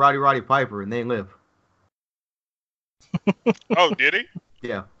 He fought Roddy Piper and they live. Oh, did he?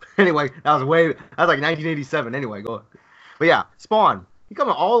 Yeah. Anyway, that was like 1987. Anyway, go on. But yeah, Spawn. He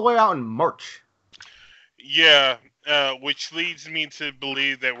coming all the way out in March. Yeah, which leads me to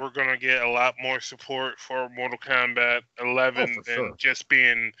believe that we're going to get a lot more support for Mortal Kombat 11 than just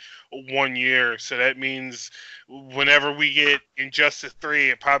being 1 year. So that means whenever we get Injustice 3,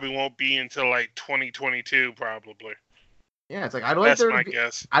 it probably won't be until like 2022, probably. Yeah, it's like That's my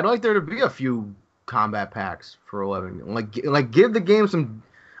guess. I'd like there to be a few combat packs for 11. Like give the game some.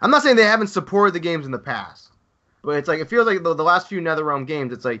 I'm not saying they haven't supported the games in the past, but it's like it feels like the last few NetherRealm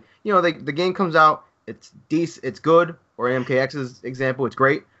games. It's like, you know, the game comes out, it's decent, it's good. Or in MKX's example, it's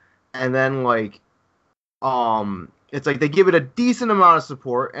great, and then it's like they give it a decent amount of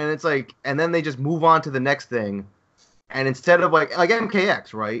support, and it's like, and then they just move on to the next thing. And instead of like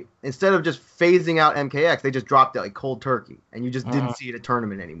MKX, right? Instead of just phasing out MKX, they just dropped it like cold turkey, and you just didn't see it at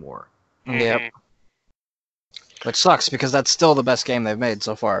tournament anymore. Yep. Which sucks because that's still the best game they've made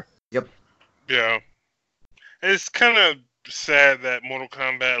so far. Yep. Yeah. It's kind of sad that Mortal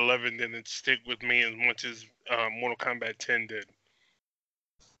Kombat 11 didn't stick with me as much as Mortal Kombat 10 did.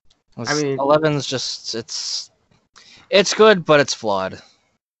 I mean, 11's just it's good, but it's flawed.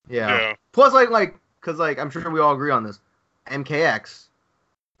 Yeah. Plus, because I'm sure we all agree on this. MKX,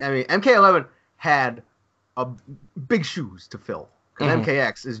 I mean, MK11 had big shoes to fill. Because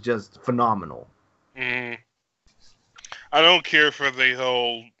MKX is just phenomenal. I don't care for the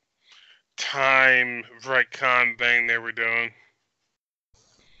whole time retcon thing they were doing.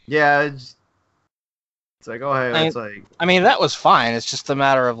 Yeah, it's like, oh hey, I mean, that was fine. It's just a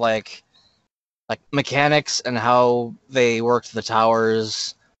matter of like mechanics and how they worked the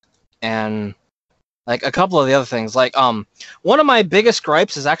towers and like a couple of the other things. Like one of my biggest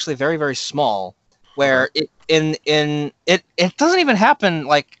gripes is actually very, very small, where it doesn't even happen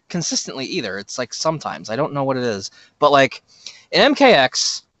like consistently either. It's like sometimes, I don't know what it is, but like in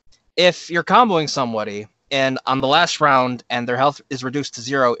MKX, if you're comboing somebody and on the last round and their health is reduced to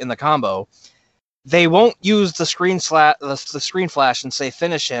 0 in the combo, they won't use the screen flash and say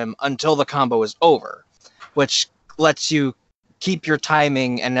finish him until the combo is over, which lets you keep your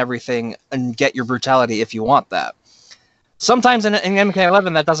timing and everything and get your brutality if you want that. Sometimes in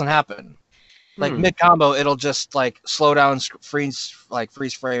MK11 that doesn't happen. Like mid combo, it'll just like slow down, freeze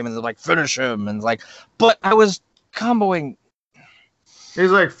frame, and like finish him, and like. But I was comboing. He's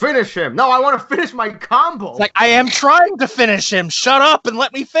like, finish him. No, I want to finish my combo. It's like, I am trying to finish him. Shut up and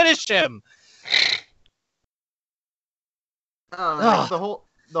let me finish him. Like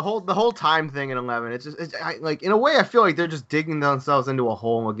the whole time thing in 11. It's just like in a way I feel like they're just digging themselves into a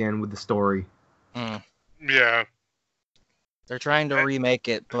hole again with the story. Yeah. They're trying to remake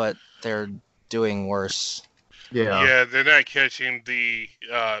it, but they're doing worse. Yeah. Yeah, they're not catching the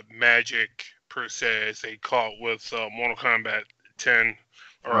magic per se as they caught with Mortal Kombat 10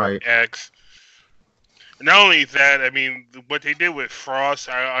 or X. Not only that, I mean, what they did with Frost,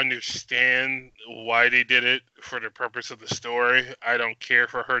 I understand why they did it for the purpose of the story. I don't care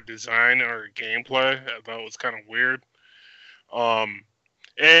for her design or gameplay. I thought it was kind of weird.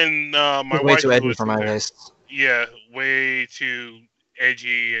 And my Way wife too edgy was for in my there. taste. Yeah, way too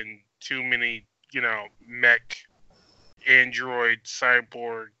edgy and too many, mech, android,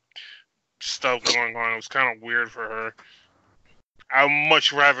 cyborg stuff going on. It was kind of weird for her. I'd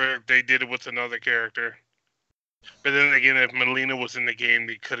much rather they did it with another character. But then again, if Melina was in the game,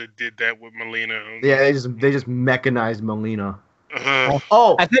 they could have did that with Melina. Yeah, they just mechanized Melina. Uh,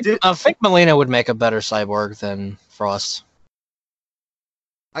 Oh, I think Melina would make a better cyborg than Frost.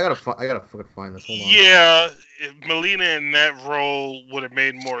 I gotta fucking find this. Hold on. yeah, if Melina in that role would have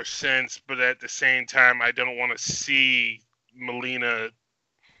made more sense, but at the same time, I don't want to see Melina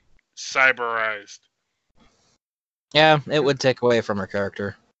cyberized. Yeah, it would take away from her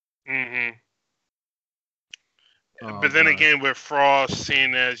character. hmm Oh, But then God. again, with Frost,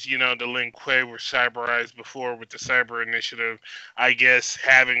 seeing as the Lin Kuei were cyberized before with the Cyber Initiative, I guess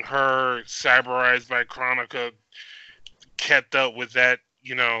having her cyberized by Chronica kept up with that,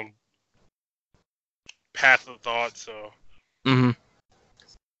 path of thought. So Mm-hmm.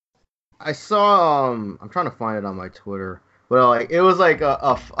 I saw I'm trying to find it on my Twitter, but like it was like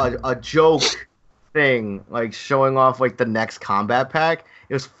a joke thing, like showing off like the next combat pack.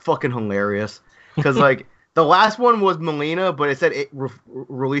 It was fucking hilarious because like the last one was Melina, but it said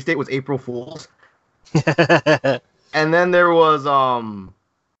release date was April Fool's, and then there was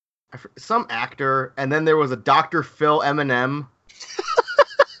some actor, and then there was a Dr. Phil Eminem,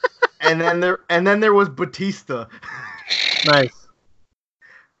 and then there was Batista. Nice.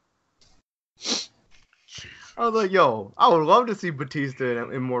 I was like, yo, I would love to see Batista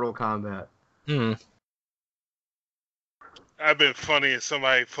in Mortal Kombat. Hmm. I've been funny if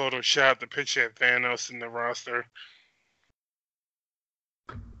somebody photoshopped the picture of Thanos in the roster.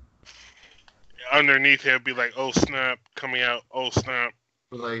 Underneath it would be like, oh snap, coming out, oh snap.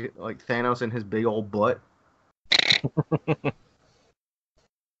 Like Thanos and his big old butt.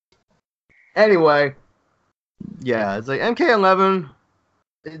 Anyway, yeah, it's like MK11.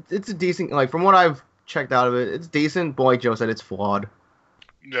 It's a decent, like from what I've checked out of it, it's decent. But like Joe said, it's flawed.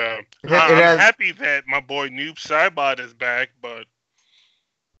 Yeah, It I'm has- happy that my boy Noob Saibot is back, but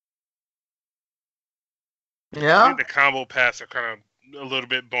I Yeah, think the combo paths are kind of a little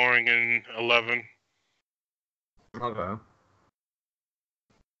bit boring in 11. okay.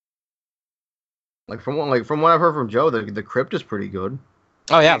 Like from what I've heard from Joe, the crypt is pretty good.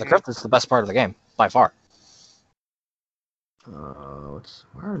 Oh yeah, the crypt is the best part of the game by far. Why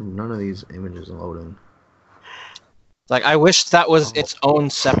are none of these images loading? Like I wish that was its own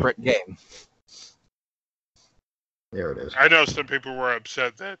separate game. There it is. I know some people were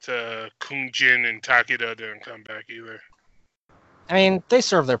upset that Kung Jin and Takeda didn't come back either. I mean, they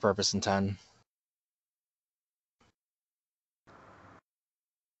serve their purpose in 10.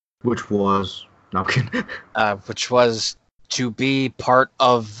 Which was no I'm kidding. Which was to be part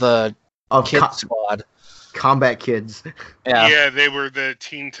of the Of kid squad. Combat Kids. Yeah. Yeah, they were the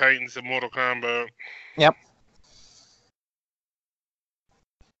Teen Titans of Mortal Kombat. Yep.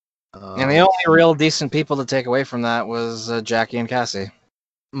 And the only real decent people to take away from that was Jackie and Cassie.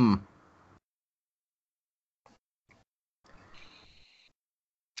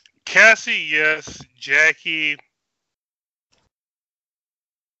 Cassie, yes. Jackie.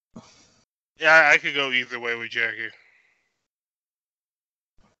 Yeah, I could go either way with Jackie.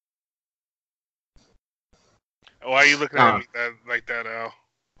 Why are you looking at me like that, Al?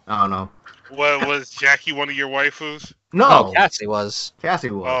 I don't know. What was Jackie one of your waifus? No, Oh, Cassie was.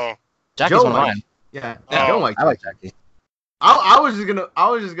 Cassie was. Oh, Jackie's Joe one of liked- mine. Yeah, Oh. Joe liked I it. like Jackie. I was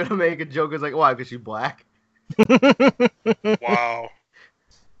just gonna make a joke. It's like, why? Because she's black. wow.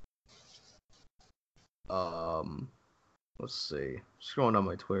 Let's see. Scrolling down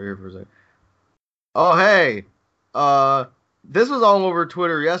my Twitter here for a second. Oh hey, this was all over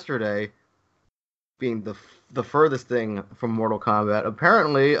Twitter yesterday. Being the furthest thing from Mortal Kombat.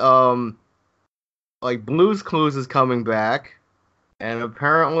 Apparently, like Blue's Clues is coming back, and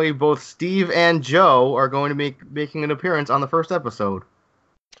apparently both Steve and Joe are going to be making an appearance on the first episode.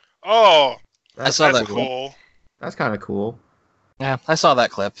 Oh, That's saw that's that. cool. That's kind of cool. Yeah, I saw that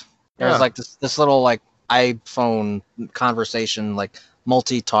clip. There Yeah. was like this little like iPhone conversation, like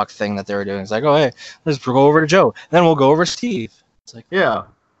multi-talk thing that they were doing. It's like, oh hey, let's go over to Joe, then we'll go over to Steve. It's like, Yeah.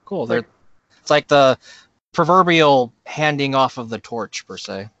 cool. It's like the proverbial handing off of the torch per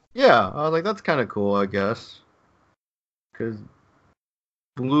se. Yeah, I was like, that's kind of cool, I guess. Because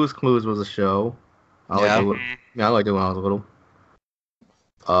Blue's Clues was a show. I liked it when I was little.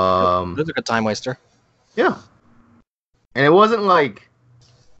 It was a good time waster. Yeah. And it wasn't like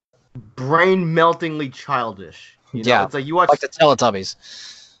brain-meltingly childish. You know? Yeah. It's like you watch. Like the Teletubbies.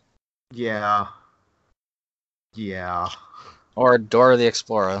 Yeah. Yeah. Or Dora the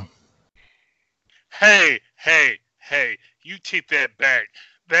Explorer. Hey, you take that back.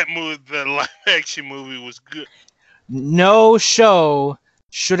 That movie, the live action movie, was good. No show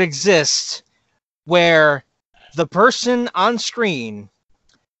should exist where the person on screen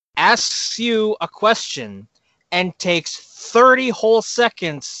asks you a question and takes 30 whole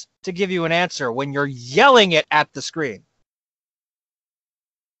seconds to give you an answer when you're yelling it at the screen.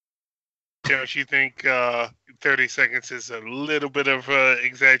 Don't you think 30 seconds is a little bit of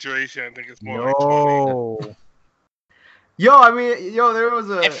exaggeration? I think it's more like 20. No. Yo, I mean, there was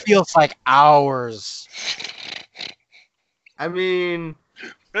a. It feels like hours. I mean,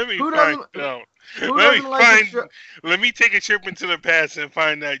 Let me who find doesn't? out. Who Let me doesn't like a show? Let me take a trip into the past and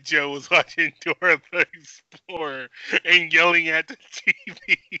find out Joe was watching Dora the Explorer and yelling at the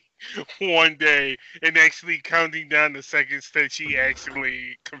TV one day and actually counting down the seconds that she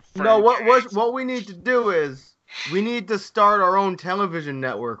actually confirmed. No, the answer. what we need to do is we need to start our own television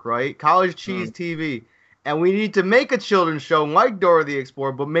network, right? College Cheese TV, and we need to make a children's show like Dora the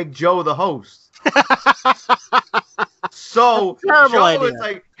Explorer, but make Joe the host. So Terrible Joe idea. is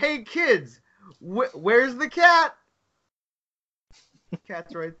like, "Hey kids, where's the cat? The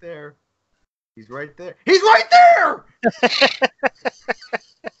cat's right there. He's right there. He's right there.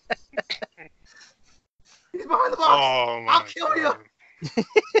 He's behind the box. Oh my I'll kill you." God.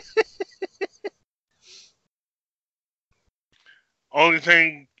 Only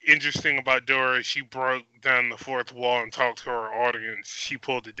thing interesting about Dora is she broke down the fourth wall and talked to her audience. She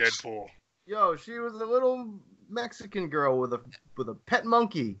pulled the Deadpool. Yo, she was a little Mexican girl with a pet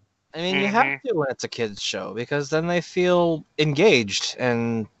monkey. I mean, you have to when it's a kids show because then they feel engaged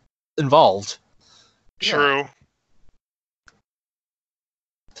and involved. Yeah. True.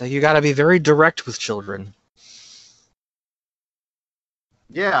 So you got to be very direct with children.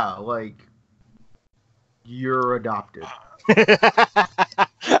 Yeah, like you're adopted.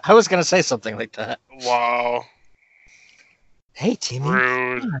 I was gonna say something like that. Wow. Hey, Timmy,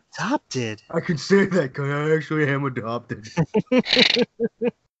 Rude. you're adopted. I can say that because I actually am adopted.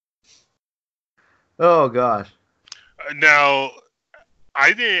 Oh gosh. Now,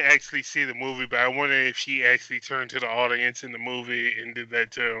 I didn't actually see the movie, but I wonder if she actually turned to the audience in the movie and did that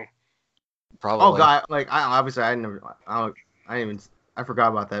too. Probably. Oh god, like I forgot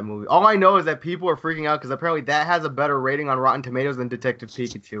about that movie. All I know is that people are freaking out because apparently that has a better rating on Rotten Tomatoes than Detective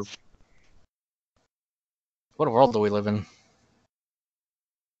Pikachu. What world do we live in?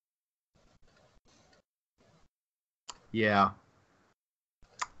 Yeah.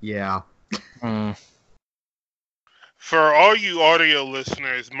 Hmm. For all you audio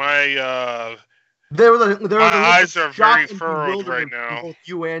listeners, my There was a My eyes are shock very and furrowed right bewilderment from now. both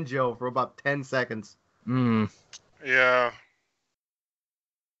you and Joe for about 10 seconds. Yeah.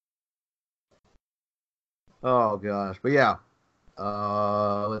 Oh gosh, but yeah.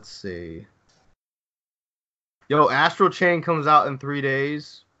 Let's see. Yo, Astral Chain comes out in 3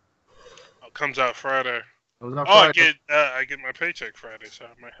 days. Comes out Friday. Comes out Oh, Friday. I get my paycheck Friday, so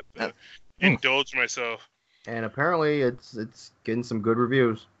I might have to indulge myself. And apparently it's getting some good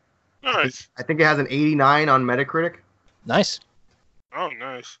reviews. Nice. I think it has an 89 on Metacritic. Nice. Oh,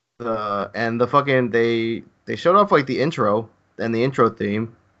 nice. And the fucking they showed off like the intro and the intro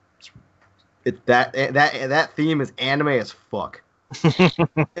theme. That theme is anime as fuck.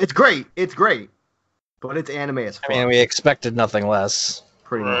 It's great. But it's anime as fuck. I mean, we expected nothing less.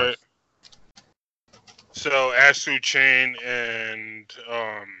 Pretty Right. much. So Astral Chain and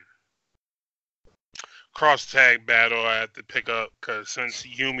Cross Tag Battle I have to pick up because since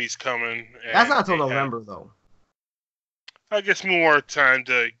Yumi's coming, and That's not until they have- November though. I guess more time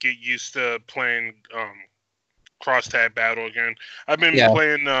to get used to playing Cross Tag Battle again. I've been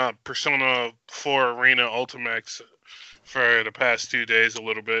playing Persona 4 Arena Ultimax for the past 2 days a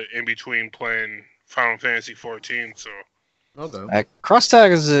little bit in between playing Final Fantasy 14. So Okay. Cross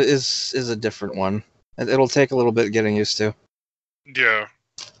tag is a different one. It'll take a little bit getting used to. yeah,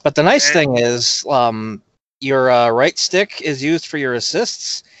 But the nice And- thing is, your right stick is used for your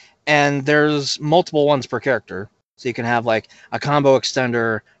assists, and there's multiple ones per character. So you can have like a combo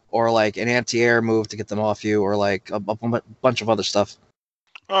extender or like an anti-air move to get them off you, or like a bunch of other stuff.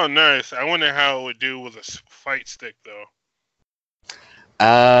 oh nice. I wonder how it would do with a fight stick though.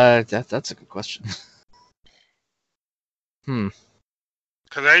 That's a good question.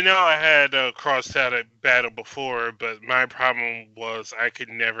 Because I know I had a Cross Tag Battle before, but my problem was I could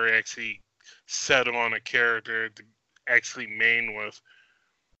never actually settle on a character to actually main with.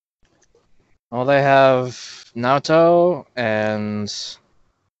 Well, they have Naoto, and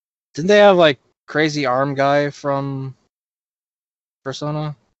didn't they have like crazy arm guy from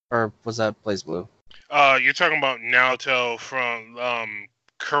Persona, or was that BlazBlue? You're talking about Naoto from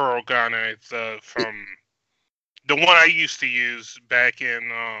Kurogane, from the one I used to use back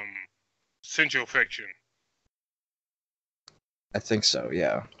in Central Fiction. I think so.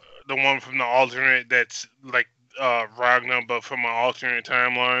 Yeah. The one from the alternate that's like Ragnar, but from an alternate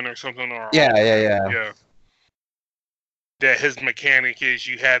timeline or something. Or Yeah. yeah. That his mechanic is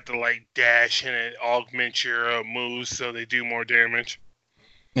you have to like dash and it augments your moves so they do more damage.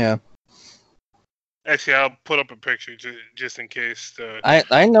 Yeah. Actually, I'll put up a picture just in case.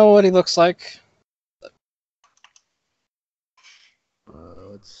 I know what he looks like.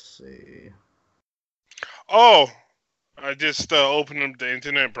 Let's see. Oh, I just opened up the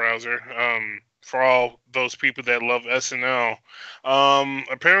internet browser. For all those people that love SNL,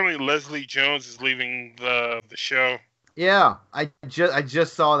 apparently Leslie Jones is leaving the show. Yeah, I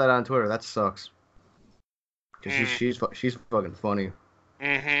just saw that on Twitter. That sucks. Cause she's fucking funny.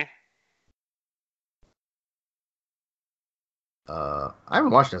 Mm-hmm. I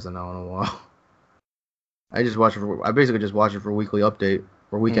haven't watched SNL in a while. I basically just watch it for weekly update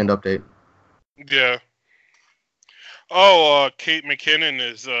or weekend update. Yeah. Oh, Kate McKinnon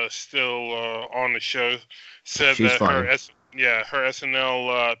is still on the show. Said She's that funny. her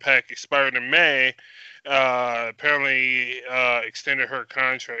SNL pack expired in May. Apparently extended her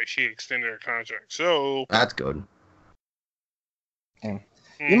contract. She extended her contract. So That's good. Yeah.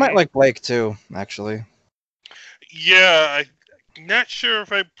 You might like Blake too, actually. Yeah, I'm not sure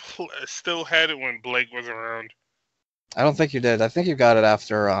if I still had it when Blake was around. I don't think you did. I think you got it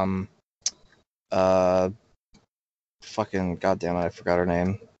after fucking goddamn it, I forgot her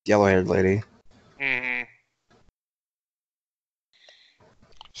name. Yellow-haired lady. Mm-hmm.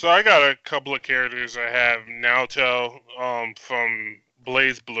 So I got a couple of characters. I have Naoto from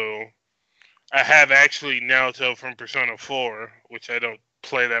Blaze Blue. I have actually Naoto from Persona 4, which I don't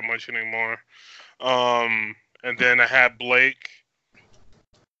play that much anymore. And then I have Blake.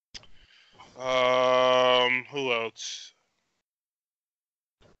 Who else?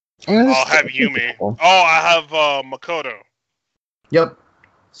 I'll have Yumi. Oh, I have Makoto. Yep.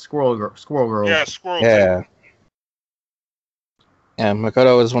 Squirrel girl. Yeah, Squirrel. Yeah. Yeah,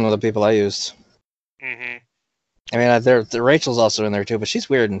 Makoto is one of the people I used. Mm-hmm. I mean, Rachel's also in there too, but she's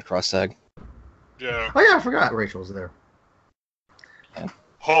weird in Cross Tag. Yeah. Oh yeah, I forgot Rachel's there. Yeah.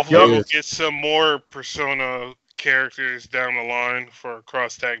 Hopefully we'll get some more Persona characters down the line for a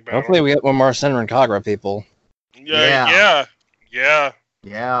Cross Tag battle. Hopefully we get one more Senran Kagura people. Yeah.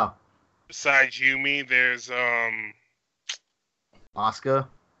 Besides Yumi, there's Asuka,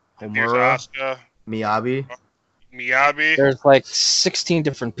 there's Homura, Asuka, Miyabi. There's like 16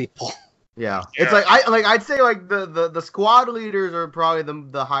 different people. Yeah. It's like I'd say like the squad leaders are probably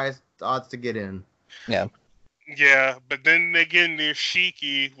the highest odds to get in. Yeah. Yeah, but then again, there's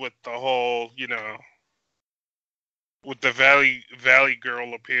Shiki with the whole, with the Valley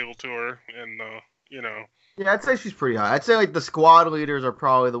girl appeal to her, and Yeah, I'd say she's pretty high. I'd say like the squad leaders are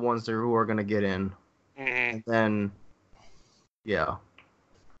probably the ones who are gonna get in. Mm-hmm. And then, yeah.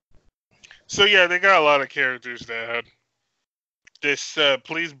 So yeah, they got a lot of characters that this.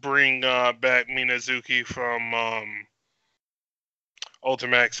 Please bring back Minazuki from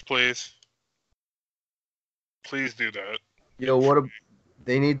Ultimax, please. Please do that. Yo,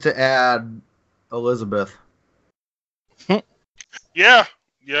 they need to add Elizabeth. Yeah,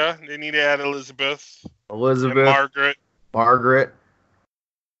 they need to add Elizabeth, and Margaret,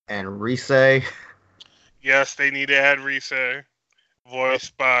 and Rise. Yes, they need to add Rise,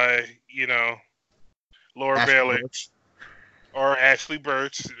 voiced by Laura Ashley Bailey Birch. or Ashley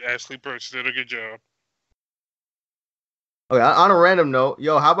Birch. Ashley Birch did a good job. Okay, on a random note,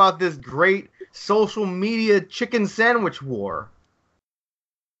 how about this great social media chicken sandwich war?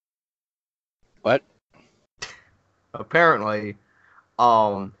 What? Apparently,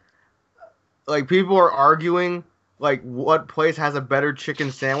 like people are arguing like what place has a better chicken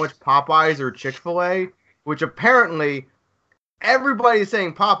sandwich, Popeyes or Chick-fil-A, which apparently everybody is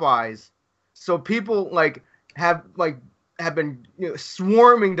saying Popeyes. So people like have been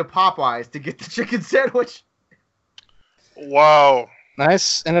swarming to Popeyes to get the chicken sandwich. Wow.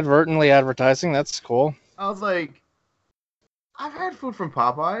 Nice inadvertently advertising. That's cool. I was like, I've had food from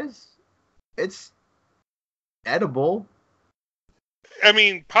Popeyes. It's edible. I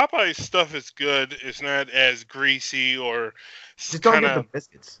mean, Popeye's stuff is good. It's not as greasy or just don't get the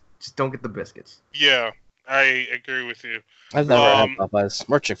biscuits. Just don't get the biscuits. Yeah, I agree with you. I've never had Popeyes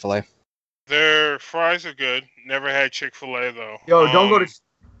or Chick-fil-A. Their fries are good. Never had Chick-fil-A though. Don't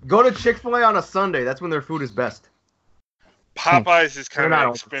go to Chick-fil-A on a Sunday. That's when their food is best. Popeyes is kind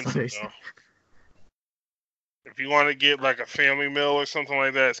of expensive though. If you want to get like a family meal or something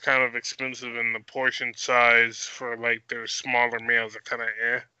like that, it's kind of expensive, and the portion size for like their smaller meals are kind of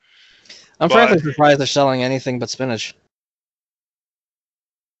eh. I'm But- frankly surprised they're selling anything but spinach.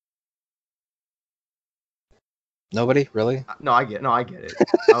 Nobody? Really? No, I get it.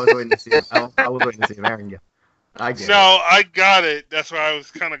 I was waiting to see. I was waiting to see if Aaron get. I get it. No, I got it. That's why I was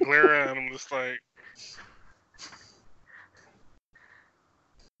kind of glaring at him, just like,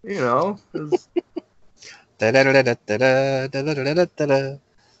 You know, 'cause- Da-da-da-da-da-da-da-da-da-da-da.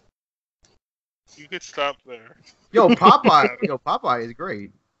 you could stop there. yo, Popeye is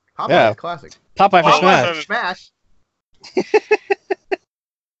great. Popeye Yeah. is classic. Popeye for Popeye- Smash. Smash.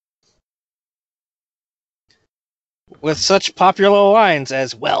 With such popular lines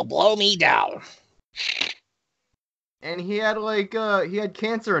as, well, blow me down. And he had he had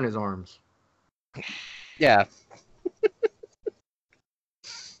cancer in his arms, Yeah.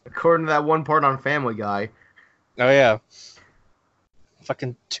 according to that one part on Family Guy. Oh, yeah.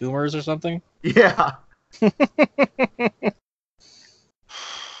 Fucking tumors or something? Yeah.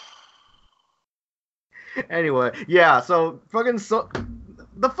 Anyway, yeah. So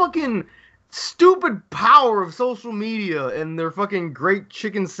the fucking stupid power of social media and their fucking great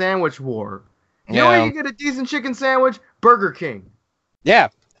chicken sandwich war. You know where you get a decent chicken sandwich? Burger King. Yeah.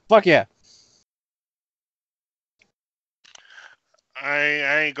 Fuck yeah. I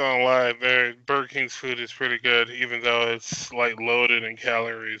ain't gonna lie, Burger King's food is pretty good, even though it's like loaded in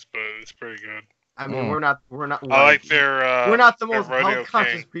calories, but it's pretty good. I mean, Mm. we're not. I like their. We're not the their most Rodeo health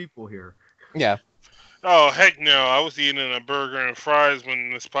conscious King. people here. Yeah. Oh heck no! I was eating a burger and fries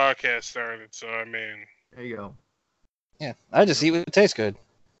when this podcast started, so I mean. There you go. Yeah. I just eat what tastes good.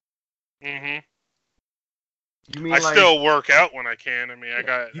 Mhm. You mean I like still work out when I can. I mean, I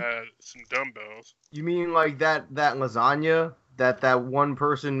got some dumbbells. you mean like that lasagna that one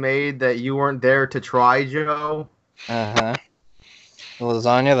person made that you weren't there to try, Joe? Uh-huh. The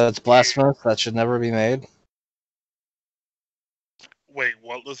lasagna that's blasphemous, that should never be made. Wait,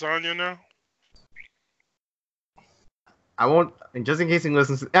 what lasagna now? I won't, and just in case he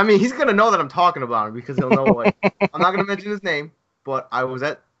listens. I mean, he's gonna know that I'm talking about him because he'll know what. I'm not gonna mention his name, but I was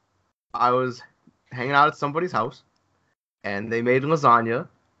hanging out at somebody's house, and they made lasagna,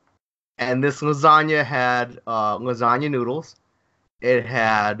 and this lasagna had lasagna noodles, it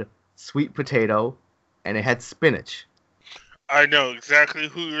had sweet potato, and it had spinach. I know exactly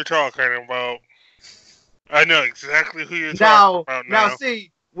who you're talking about. I know exactly who you're Now, talking about now.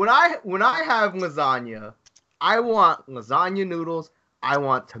 see, when I have lasagna, I want lasagna noodles, I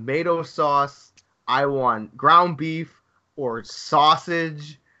want tomato sauce, I want ground beef or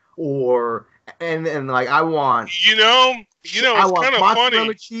sausage or and like I want You know, I it's want kind of mozzarella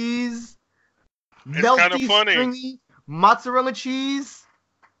funny. cheese, It's kinda melty funny. stringy mozzarella cheese.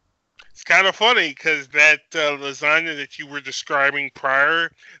 It's kind of funny because that lasagna that you were describing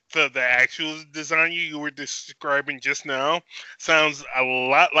prior to the actual lasagna you were describing just now sounds a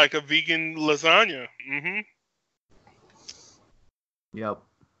lot like a vegan lasagna. Mhm. Yep.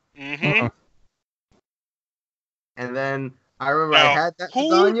 Mhm. And then I remember Now, I had that who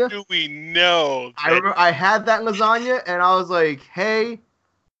lasagna. do we know? I remember I had that lasagna, and I was like, "Hey,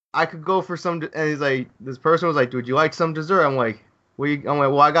 I could go for some." And he's like, "This person was like, would you like some dessert?" I'm like, I'm like,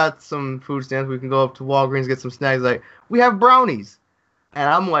 "Well, I got some food stamps. We can go up to Walgreens get some snacks." He's like, "We have brownies," and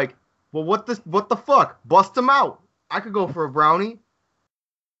I'm like, "Well, what the fuck? Bust them out. I could go for a brownie."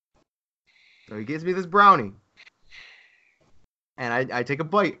 So he gives me this brownie, and I take a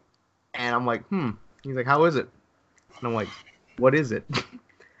bite, and I'm like, He's like, "How is it?" And I'm like, "What is it?"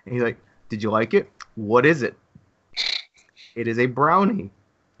 And he's like, "Did you like it? What is it?" It is a brownie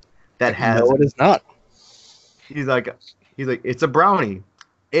that has. No, it is not. He's like, it's a brownie.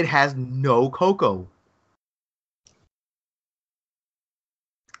 It has no cocoa.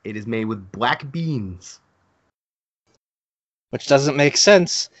 It is made with black beans. Which doesn't make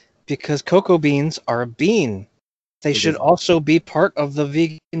sense because cocoa beans are a bean. They It should is- also be part of the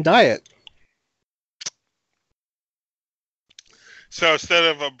vegan diet. So instead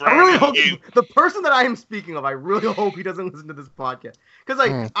of a I brownie, really hope you, the person that I am speaking of. I really hope he doesn't listen to this podcast because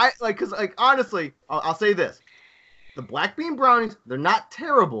honestly, I'll say this: the black bean brownies, they're not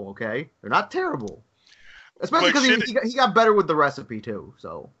terrible. Okay, they're not terrible. Especially But because he got better with the recipe too.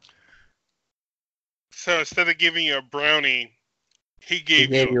 So instead of giving you a brownie, he He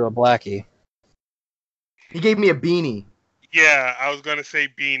gave gave you. you a blackie. he gave me a beanie. Yeah, I was gonna say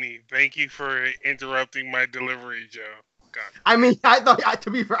beanie. Thank you for interrupting my delivery, Joe. God. I mean, to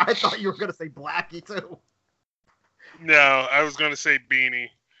be fair, I thought you were gonna say blackie too. No, I was gonna say beanie.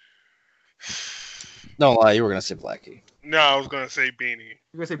 Don't lie, you were gonna say blackie. No, I was gonna say beanie.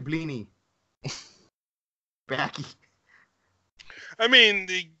 You're gonna say bleenie. Backy. I mean,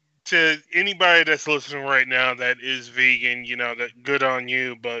 to anybody that's listening right now that is vegan, that good on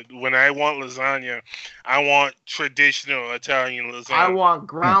you. But when I want lasagna, I want traditional Italian lasagna. I want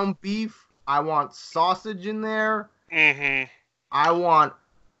ground beef. I want sausage in there. Mm-hmm. I want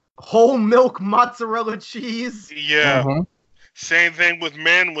whole milk mozzarella cheese. Yeah. Same thing with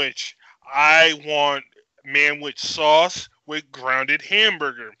manwich. I want manwich sauce with grounded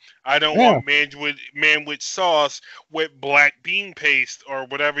hamburger. I don't want manwich sauce with black bean paste or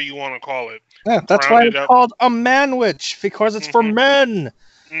whatever you want to call it. Yeah, that's why it's called a manwich, because it's for men.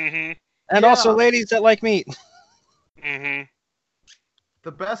 Mm-hmm. And also ladies that like meat. Mm-hmm.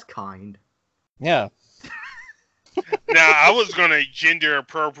 The best kind. Yeah. Now, I was going to gender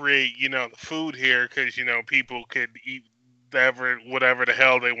appropriate, the food here because, people could eat whatever the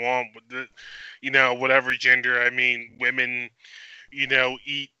hell they want with whatever gender. I mean, women,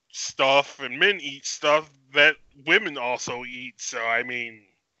 eat stuff and men eat stuff that women also eat. So, I mean,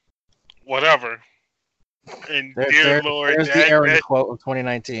 whatever. And dear Lord, there's the Aaron quote of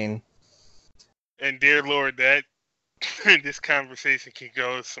 2019. And dear Lord, that this conversation can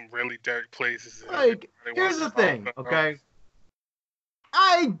go some really dark places. Like, here's the thing, okay?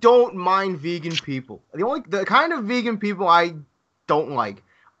 I don't mind vegan people. The kind of vegan people I don't like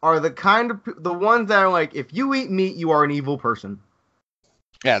are the ones that are like, if you eat meat, you are an evil person.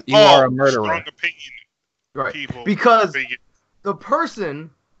 Yeah, you are a murderer. Strong opinion. Right. People because the person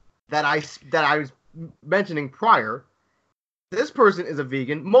that I was mentioning prior, this person is a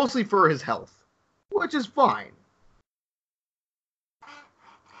vegan mostly for his health, which is fine.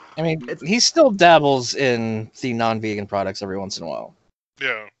 I mean, he still dabbles in the non-vegan products every once in a while.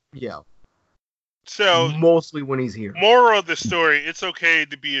 Yeah. Yeah. So mostly when he's here. Moral of the story: it's okay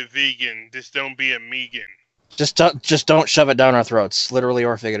to be a vegan. Just don't be a megan. Just don't shove it down our throats, literally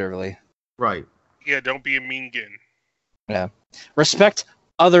or figuratively. Right. Yeah, don't be a megan. Yeah. Respect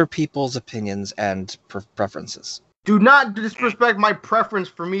other people's opinions and preferences. Do not disrespect my preference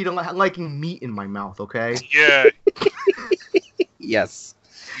for me to liking meat in my mouth, okay? Yeah. Yes.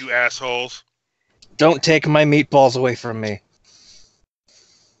 You assholes. Don't take my meatballs away from me.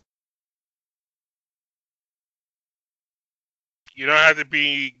 You don't have to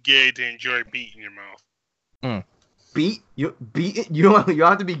be gay to enjoy meat in your mouth. Beet? You don't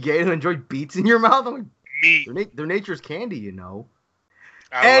have to be gay to enjoy beets in your mouth? I'm like, meat. They're nature's candy, you know.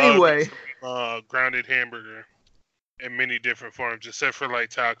 I love grounded hamburger in many different forms, except for like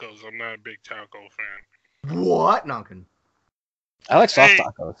tacos. I'm not a big taco fan. What? Nonkin. I like soft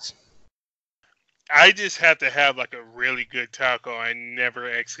tacos. I just have to have like a really good taco. I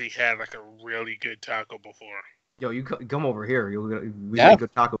never actually had like a really good taco before. Yo, you come over here. We make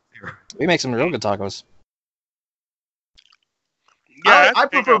good tacos here. We make some real good tacos. Yeah, I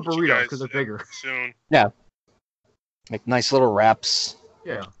prefer burritos because they're bigger. Soon. Yeah. Make nice little wraps.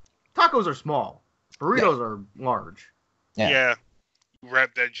 Yeah. Tacos are small. Burritos are large. Yeah.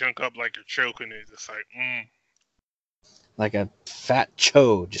 Wrap that junk up like you're choking it. It's like, Like a fat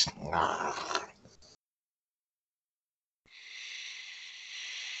cho. Just.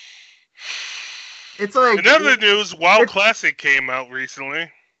 It's like. In other news, WoW Classic came out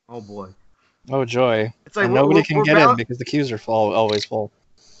recently. Oh boy. Oh joy. It's like nobody can get in because the queues are always full.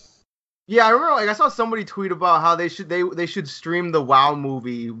 Yeah, I remember. I saw somebody tweet about how they should stream the WoW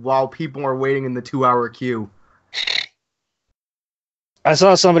movie while people are waiting in the 2-hour queue. I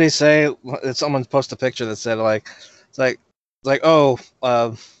saw somebody say, someone post a picture that said it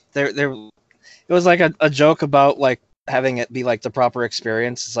was like a joke about like having it be like the proper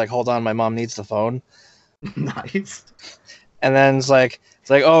experience. It's like, hold on, my mom needs the phone. Nice. And then it's like,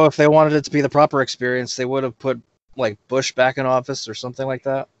 oh, if they wanted it to be the proper experience, they would have put like Bush back in office or something like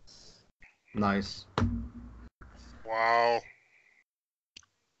that. Nice. Wow.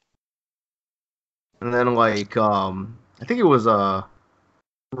 And then I think it was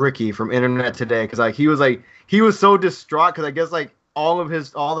Ricky from Internet Today, because he was so distraught because I guess all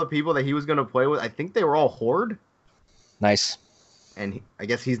the people that he was gonna play with, I think they were all Horde. Nice. And I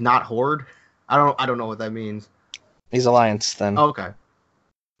guess he's not Horde. I don't know what that means. He's Alliance then. Oh, okay.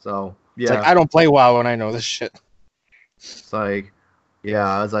 So yeah, it's like, I don't play WoW and I know this shit. It's like, yeah,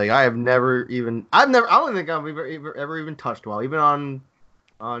 I was like, I don't think I've ever even touched WoW, even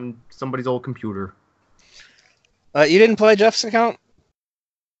on somebody's old computer. You didn't play Jeff's account?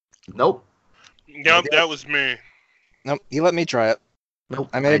 Nope. Nope, that was me. Nope, he let me try it. Nope.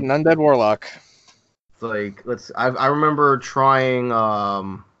 I made an undead warlock. It's like, I remember trying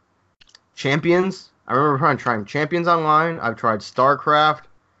Champions. I remember trying Champions online. I've tried StarCraft,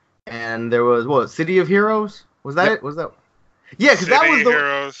 and there was City of Heroes. Was that it? Was that? Yeah, because City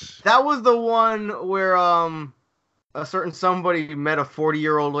Heroes. that was the one where a certain somebody met a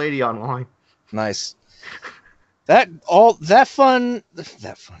 40-year-old lady online. Nice. That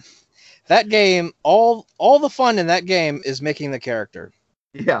game, all the fun in that game is making the character.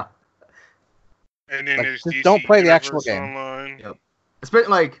 Yeah. And then Like, there's just DC don't play the Universe actual game. Online. Yep.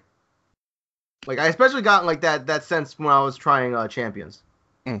 Especially like I especially got like that sense when I was trying Champions.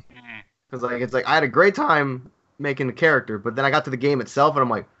 Mhm. Because like it's like I had a great time making the character, but then I got to the game itself and I'm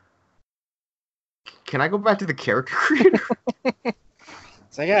like, can I go back to the character creator?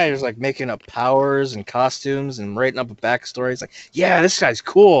 It's like, yeah, you're just like making up powers and costumes and writing up a backstory. It's like, yeah, this guy's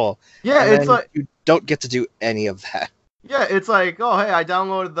cool. Yeah, And it's then like you don't get to do any of that. yeah, it's like, oh hey, I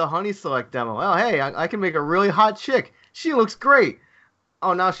downloaded the Honey Select demo. Oh hey, I can make a really hot chick. She looks great.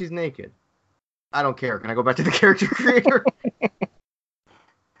 Oh now she's naked. I don't care. Can I go back to the character creator?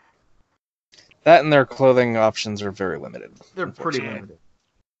 That and their clothing options are very limited. They're pretty unfortunately. limited.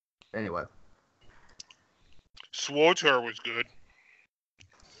 Anyway. SWTOR was good.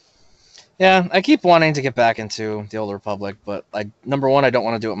 Yeah, I keep wanting to get back into the Old Republic, but number one, I don't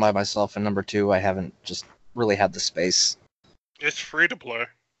want to do it by myself, and number two, I haven't just really had the space. It's free to play.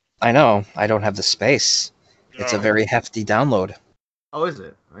 I know, I don't have the space. It's a Oh. very hefty download. Oh, is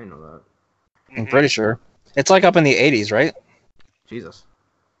it? I didn't know that. I'm Mhm. pretty sure. It's like up in the 80s, right? Jesus.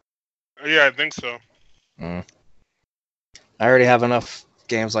 Yeah, I think so. I already have enough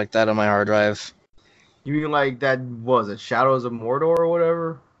games like that on my hard drive. You mean like that? Was it Shadows of Mordor or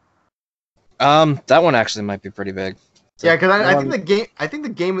whatever? That one actually might be pretty big. Yeah, because I one- think the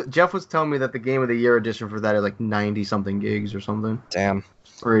game. Jeff was telling me that the Game of the Year edition for that is like 90 something gigs or something. Damn.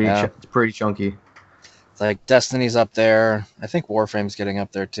 It's pretty chunky. It's like Destiny's up there. I think Warframe's getting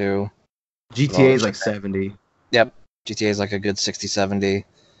up there too. GTA is like 70. Yep. GTA is like a good 60, 70.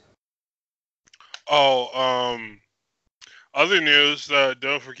 Oh, other news,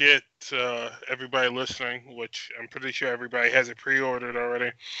 don't forget, everybody listening, which I'm pretty sure everybody has it pre-ordered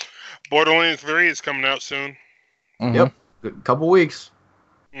already. Borderlands 3 is coming out soon. Mhm. Yep. Good couple weeks.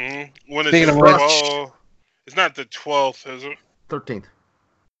 When is Speaking it? of which- Well, it's not the 12th, is it? 13th.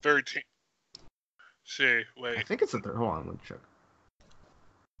 13th. See, I wait. think it's the third. Hold on, let me check.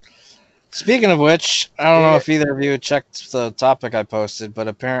 Speaking of which, I don't know Yeah. if either of you checked the topic I posted, but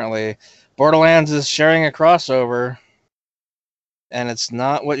apparently Borderlands is sharing a crossover, and it's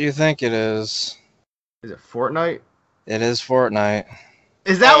not what you think it is. Is it Fortnite? It is Fortnite.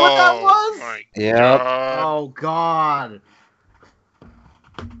 Is that what that Oh, was? my Yep. God. Oh God.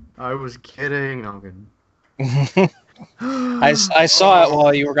 I was kidding. No, I'm kidding. I saw it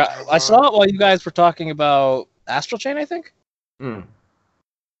while you were I saw it while you guys were talking about Astral Chain, I think. Mm.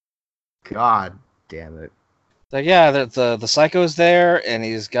 God damn it. Like, yeah, the Psycho's there, and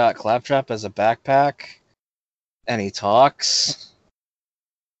he's got Claptrap as a backpack, and he talks.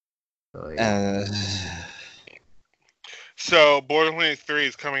 Like, So, Borderlands 3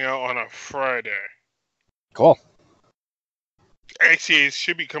 is coming out on a Friday. Cool. Actually, it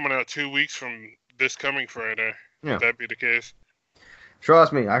should be coming out 2 weeks from this coming Friday. Yeah. Would that be the case?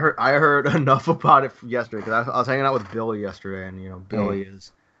 Trust me, I heard enough about it yesterday because I was hanging out with Billy yesterday, and you know Billy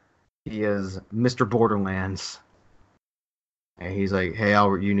is Mr. Borderlands, and he's like, "Hey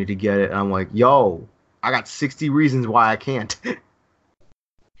Albert, you need to get it." And I'm like, "Yo, I got 60 reasons why I can't."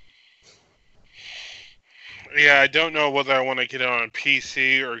 Yeah, I don't know whether I want to get it on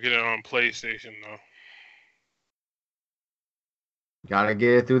PC or get it on PlayStation, though. Gotta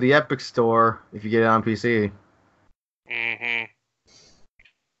get it through the Epic Store if you get it on PC. Mm-hmm.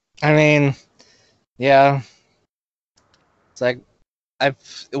 I mean, yeah. It's like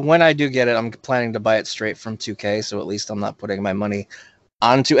when I do get it, I'm planning to buy it straight from 2K, so at least I'm not putting my money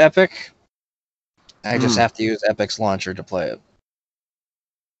onto Epic. I just have to use Epic's launcher to play it.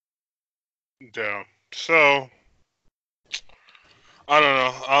 Yeah. So, I don't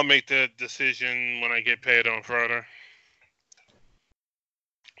know. I'll make that decision when I get paid on Friday.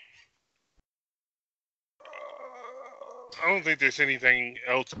 I don't think there's anything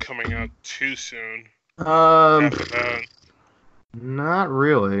else coming out too soon after that. Not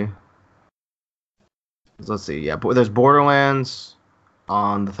really. Let's see. Yeah, but there's Borderlands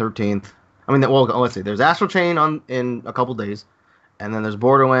on the 13th. I mean, well, let's see. There's Astral Chain in a couple days, and then there's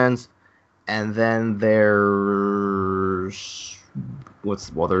Borderlands, and then there's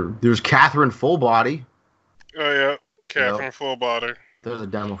there's Catherine Full Body. Oh yeah, Catherine Full Body. There's a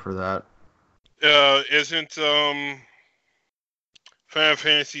demo for that. Isn't Final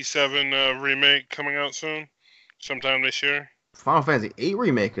Fantasy VII remake coming out soon? Sometime this year? Final Fantasy VIII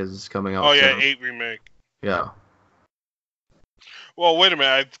remake is coming out. Oh yeah, soon. 8 remake. Yeah. Well, wait a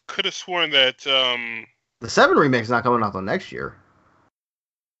minute. I could have sworn that The 7 remake's not coming out till next year.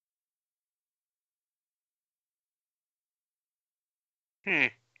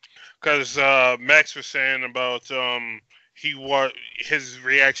 Because Max was saying about his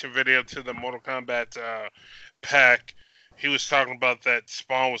reaction video to the Mortal Kombat pack. He was talking about that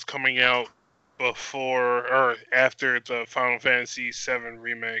Spawn was coming out before or after the Final Fantasy VII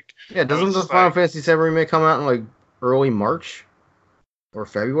remake. Yeah, doesn't the Final Fantasy VII remake come out in like early March or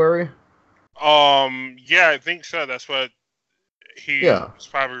February? Yeah, I think so. That's what he was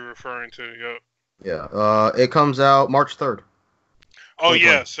probably referring to. Yep. Yeah. It comes out March 3rd. Oh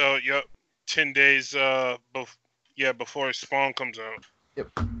yeah, so 10 days before Spawn comes out.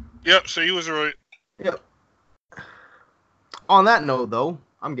 Yep, so he was right. Yep. On that note though,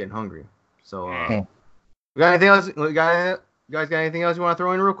 I'm getting hungry. So we got anything else? You guys got anything else you want to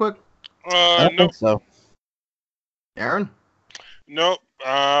throw in real quick? I don't think so. Aaron? Nope.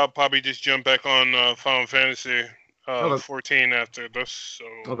 Probably just jump back on Final Fantasy 14 after this. So.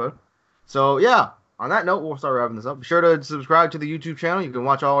 Okay. So yeah. On that note, we'll start wrapping this up. Be sure to subscribe to the YouTube channel. You can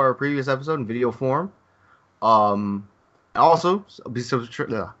watch all our previous episodes in video form. Also, be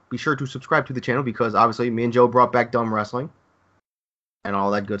sure to subscribe to the channel because obviously me and Joe brought back Dumb Wrestling and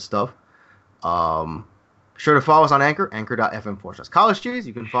all that good stuff. Be sure to follow us on Anchor, anchor.fm/College Cheese.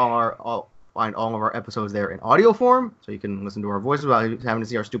 You can find all of our episodes there in audio form, so you can listen to our voices without having to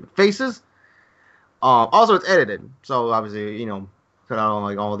see our stupid faces. Also, it's edited, so obviously, cut out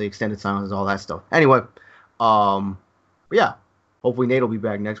like all the extended silences, all that stuff. Anyway, yeah, hopefully Nate will be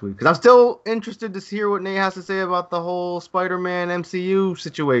back next week because I'm still interested to hear what Nate has to say about the whole Spider-Man MCU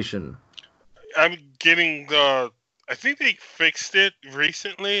situation. I'm getting I think they fixed it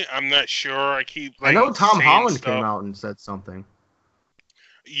recently. I'm not sure. I know Tom Holland stuff. came out and said something.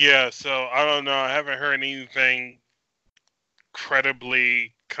 Yeah, so I don't know. I haven't heard anything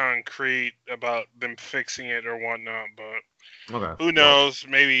credibly concrete about them fixing it or whatnot, but who knows?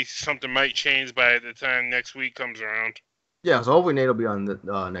 Maybe something might change by the time next week comes around. Yeah, so hopefully Nate will be on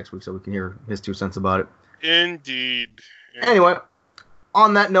the next week so we can hear his 2 cents about it. Indeed. Anyway,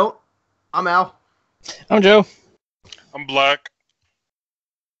 on that note, I'm Al. I'm Joe. I'm Black.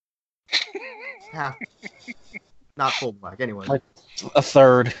 Half. Not full black, anyway. Like a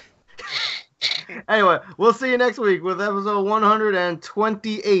third. Anyway, we'll see you next week with episode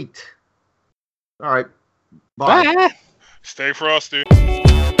 128. All right. Bye. Stay frosty.